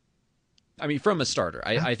 I mean, from a starter,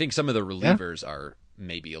 I think some of the relievers are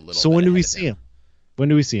maybe a little. So when do we see him? When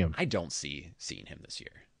do we see him? I don't seeing him this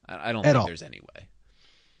year. I don't think there's any way.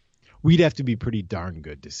 We'd have to be pretty darn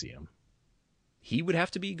good to see him. He would have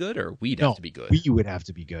to be good, or we'd have to be good? We would have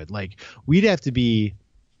to be good. Like, we'd have to be.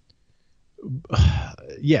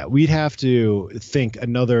 Yeah, we'd have to think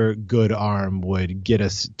another good arm would get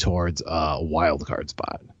us towards a wild card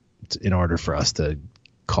spot in order for us to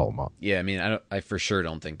call him up. Yeah, I mean, I for sure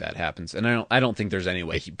don't think that happens, and I don't think there's any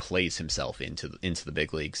way he plays himself into the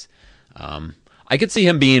big leagues. I could see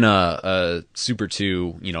him being a Super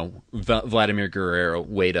 2, Vladimir Guerrero,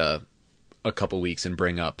 wait a couple weeks and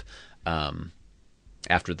bring up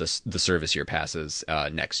after the service year passes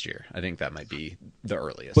next year. I think that might be the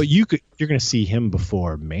earliest. But you're going to see him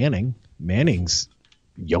before Manning. Manning's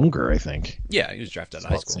younger, I think. Yeah, he was drafted out of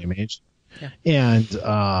high school. Same age. Yeah. And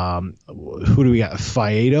who do we got?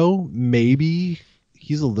 Faedo, maybe.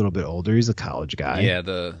 He's a little bit older. He's a college guy.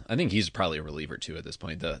 Yeah, I think he's probably a reliever too at this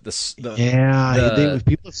point. The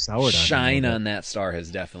people have soured shine on him. On that star has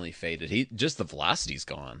definitely faded. The velocity's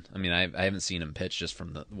gone. I mean, I haven't seen him pitch just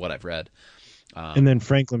from what I've read. And then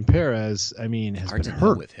Franklin Perez, I mean, has hard been to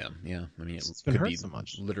hurt know with him. Yeah, I mean, it's could been hurt be so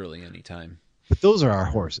much. Literally any time. But those are our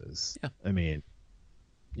horses. Yeah, I mean,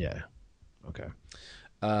 yeah, okay.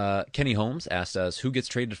 Kenny Holmes asked us, who gets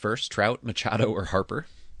traded first, Trout, Machado, or Harper?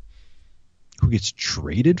 Who gets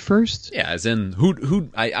traded first? Yeah, as in who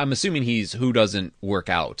I'm assuming he's who doesn't work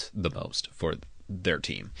out the most for their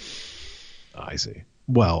team. I see.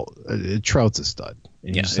 Well, Trout's a stud.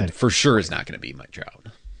 And yeah, for sure is not going to be Mike Trout.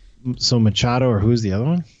 So Machado, or who's the other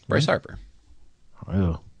one? Bryce Harper.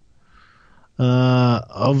 Oh.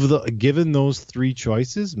 Given those three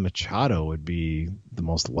choices, Machado would be the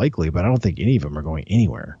most likely, but I don't think any of them are going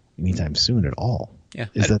anywhere anytime soon at all. Yeah.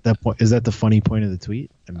 Is that point? Is that the funny point of the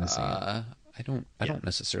tweet? I'm missing it. I don't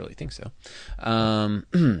necessarily think so.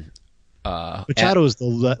 Machado is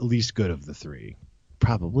the least good of the three,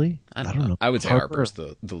 probably. I don't know. I would say Harper's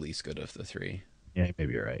the least good of the three. Yeah,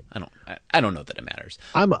 maybe you're right. I don't know that it matters.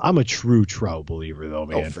 I'm a true Trout believer, though,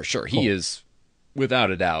 man. Oh, for sure, he is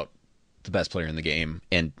without a doubt the best player in the game,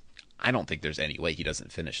 and I don't think there's any way he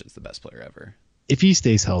doesn't finish as the best player ever. If he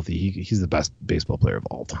stays healthy, he's the best baseball player of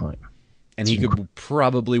all time. And he could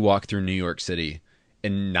probably walk through New York City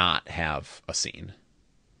and not have a scene.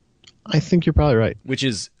 I think you're probably right. Which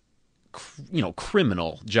is,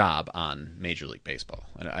 criminal job on Major League Baseball.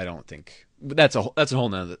 I don't think that's a whole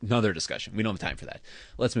nother discussion. We don't have time for that.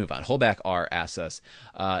 Let's move on. Holdback R asks us,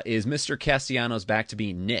 is Mr. Castellanos back to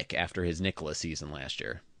being Nick after his Nicholas season last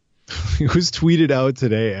year? It was tweeted out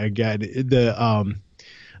today again.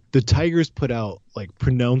 The Tigers put out like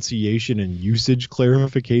pronunciation and usage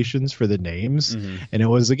clarifications for the names, and it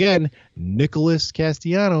was again Nicholas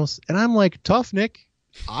Castellanos, and I'm like, tough, Nick.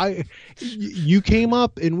 You came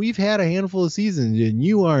up, and we've had a handful of seasons, and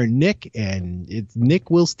you are Nick, and it's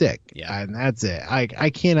Nick will stick. Yeah, and that's it. I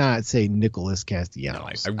cannot say Nicholas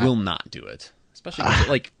Castellanos. No, I will not do it, especially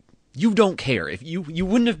like you don't care. If you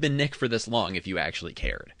wouldn't have been Nick for this long if you actually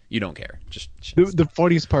cared. You don't care. Just the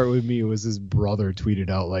funniest part with me was his brother tweeted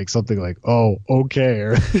out like something like, "Oh, okay,"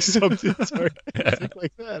 or something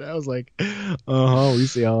like that. I was like, we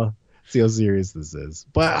see how serious this is.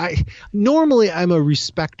 But I'm a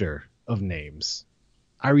respecter of names.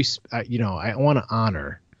 I want to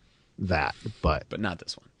honor that, but not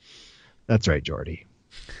this one. That's right, Jordy.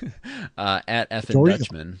 At F and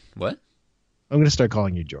Dutchman, what? I'm gonna start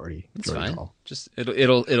calling you Jordy. It's Jordy fine. Hall. Just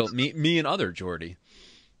it'll me and other Jordy.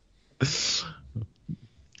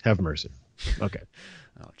 Have mercy. Okay.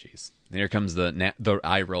 Oh, jeez. Here comes the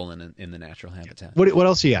eye rolling in the natural habitat. What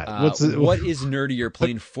else you got? What is nerdier,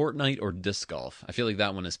 playing Fortnite or disc golf? I feel like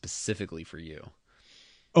that one is specifically for you.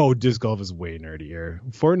 Oh, disc golf is way nerdier.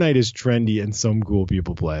 Fortnite is trendy and some cool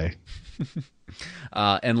people play.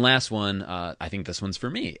 And last one, I think this one's for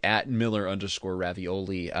me. At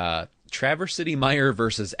Miller_Ravioli. Traverse City Meyer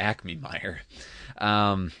versus Acme Meyer.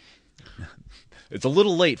 It's a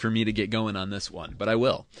little late for me to get going on this one, but I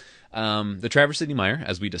will. The Traverse City Meyer,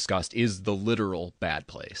 as we discussed, is the literal bad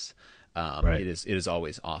place. Right. It is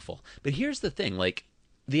always awful. But here's the thing, like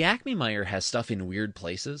the Acme Meyer has stuff in weird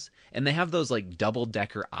places, and they have those like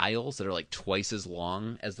double-decker aisles that are like twice as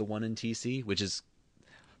long as the one in TC, which is,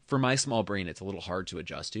 for my small brain, it's a little hard to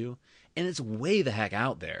adjust to, and it's way the heck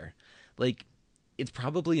out there. Like, it's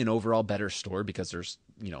probably an overall better store because there's,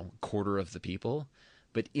 a quarter of the people.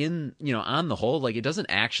 But on the whole, like, it doesn't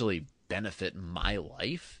actually benefit my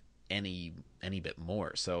life any bit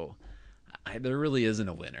more. So there really isn't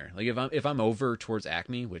a winner. Like if I'm over towards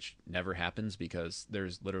Acme, which never happens because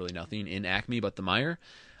there's literally nothing in Acme but the Meyer,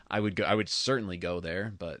 I would certainly go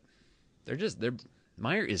there. But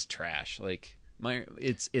Meyer is trash. Like Meyer,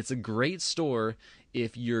 it's a great store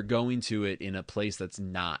if you're going to it in a place that's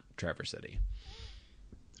not Traverse City.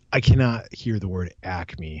 I cannot hear the word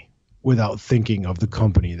Acme without thinking of the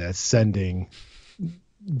company that's sending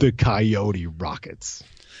the Coyote rockets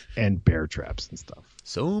and bear traps and stuff.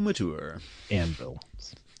 So mature. Anvil.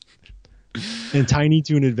 And Tiny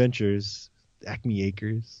Toon Adventures, Acme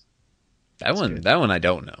Acres. That one I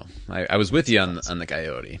don't know. I was with you on the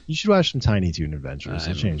Coyote. You should watch some Tiny Toon Adventures.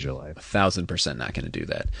 It'll change your life. 1,000% not going to do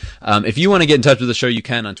that. If you want to get in touch with the show, you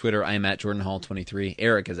can on Twitter. I am at JordanHall23.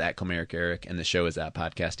 Eric is at Comeric Eric, and the show is at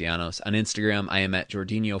Podcastellanos. On Instagram, I am at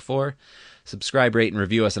Jordinho4. Subscribe, rate, and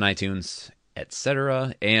review us on iTunes,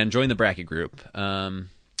 etc. And join the bracket group. Do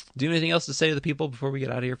you have anything else to say to the people before we get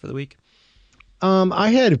out of here for the week? I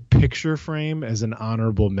had a picture frame as an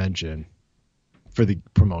honorable mention for the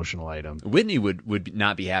promotional item. Whitney would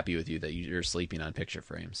not be happy with you that you're sleeping on picture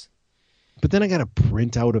frames. But then I got to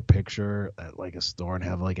print out a picture at like a store and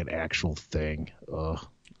have like an actual thing. Ugh.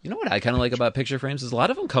 You know what I kind of like about picture frames is a lot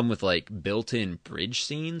of them come with like built-in bridge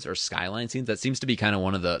scenes or skyline scenes. That seems to be kind of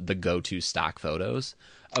one of the go-to stock photos.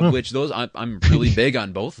 Of which those I'm really big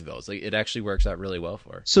on both of those. Like it actually works out really well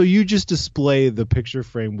for. So you just display the picture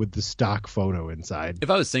frame with the stock photo inside. If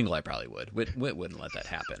I was single, I probably would. Whit wouldn't let that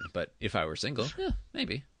happen. But if I were single, yeah,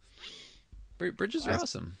 maybe. Bridges are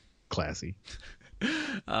awesome. Classy.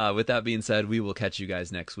 With that being said, we will catch you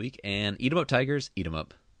guys next week. And eat 'em up, Tigers. Eat 'em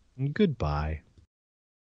up. Goodbye.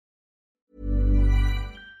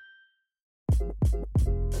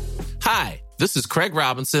 Hi, this is Craig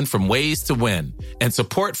Robinson from Ways to Win, and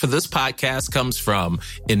support for this podcast comes from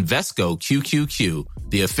Invesco QQQ,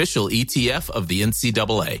 the official ETF of the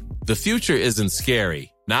NCAA. The future isn't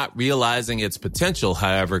scary. Not realizing its potential,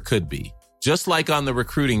 however, could be. Just like on the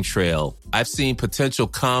recruiting trail, I've seen potential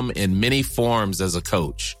come in many forms as a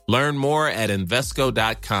coach. Learn more at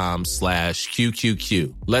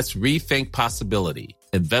Invesco.com/QQQ. Let's rethink possibility.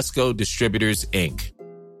 Invesco Distributors, Inc.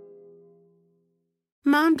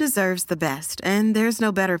 Mom deserves the best, and there's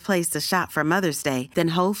no better place to shop for Mother's Day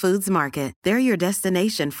than Whole Foods Market. They're your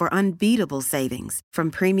destination for unbeatable savings, from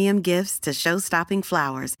premium gifts to show-stopping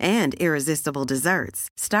flowers and irresistible desserts.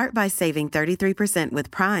 Start by saving 33% with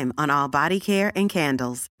Prime on all body care and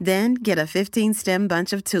candles. Then get a 15-stem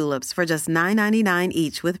bunch of tulips for just $9.99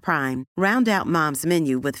 each with Prime. Round out Mom's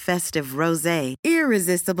menu with festive rosé,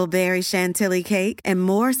 irresistible berry chantilly cake, and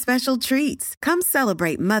more special treats. Come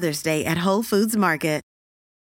celebrate Mother's Day at Whole Foods Market.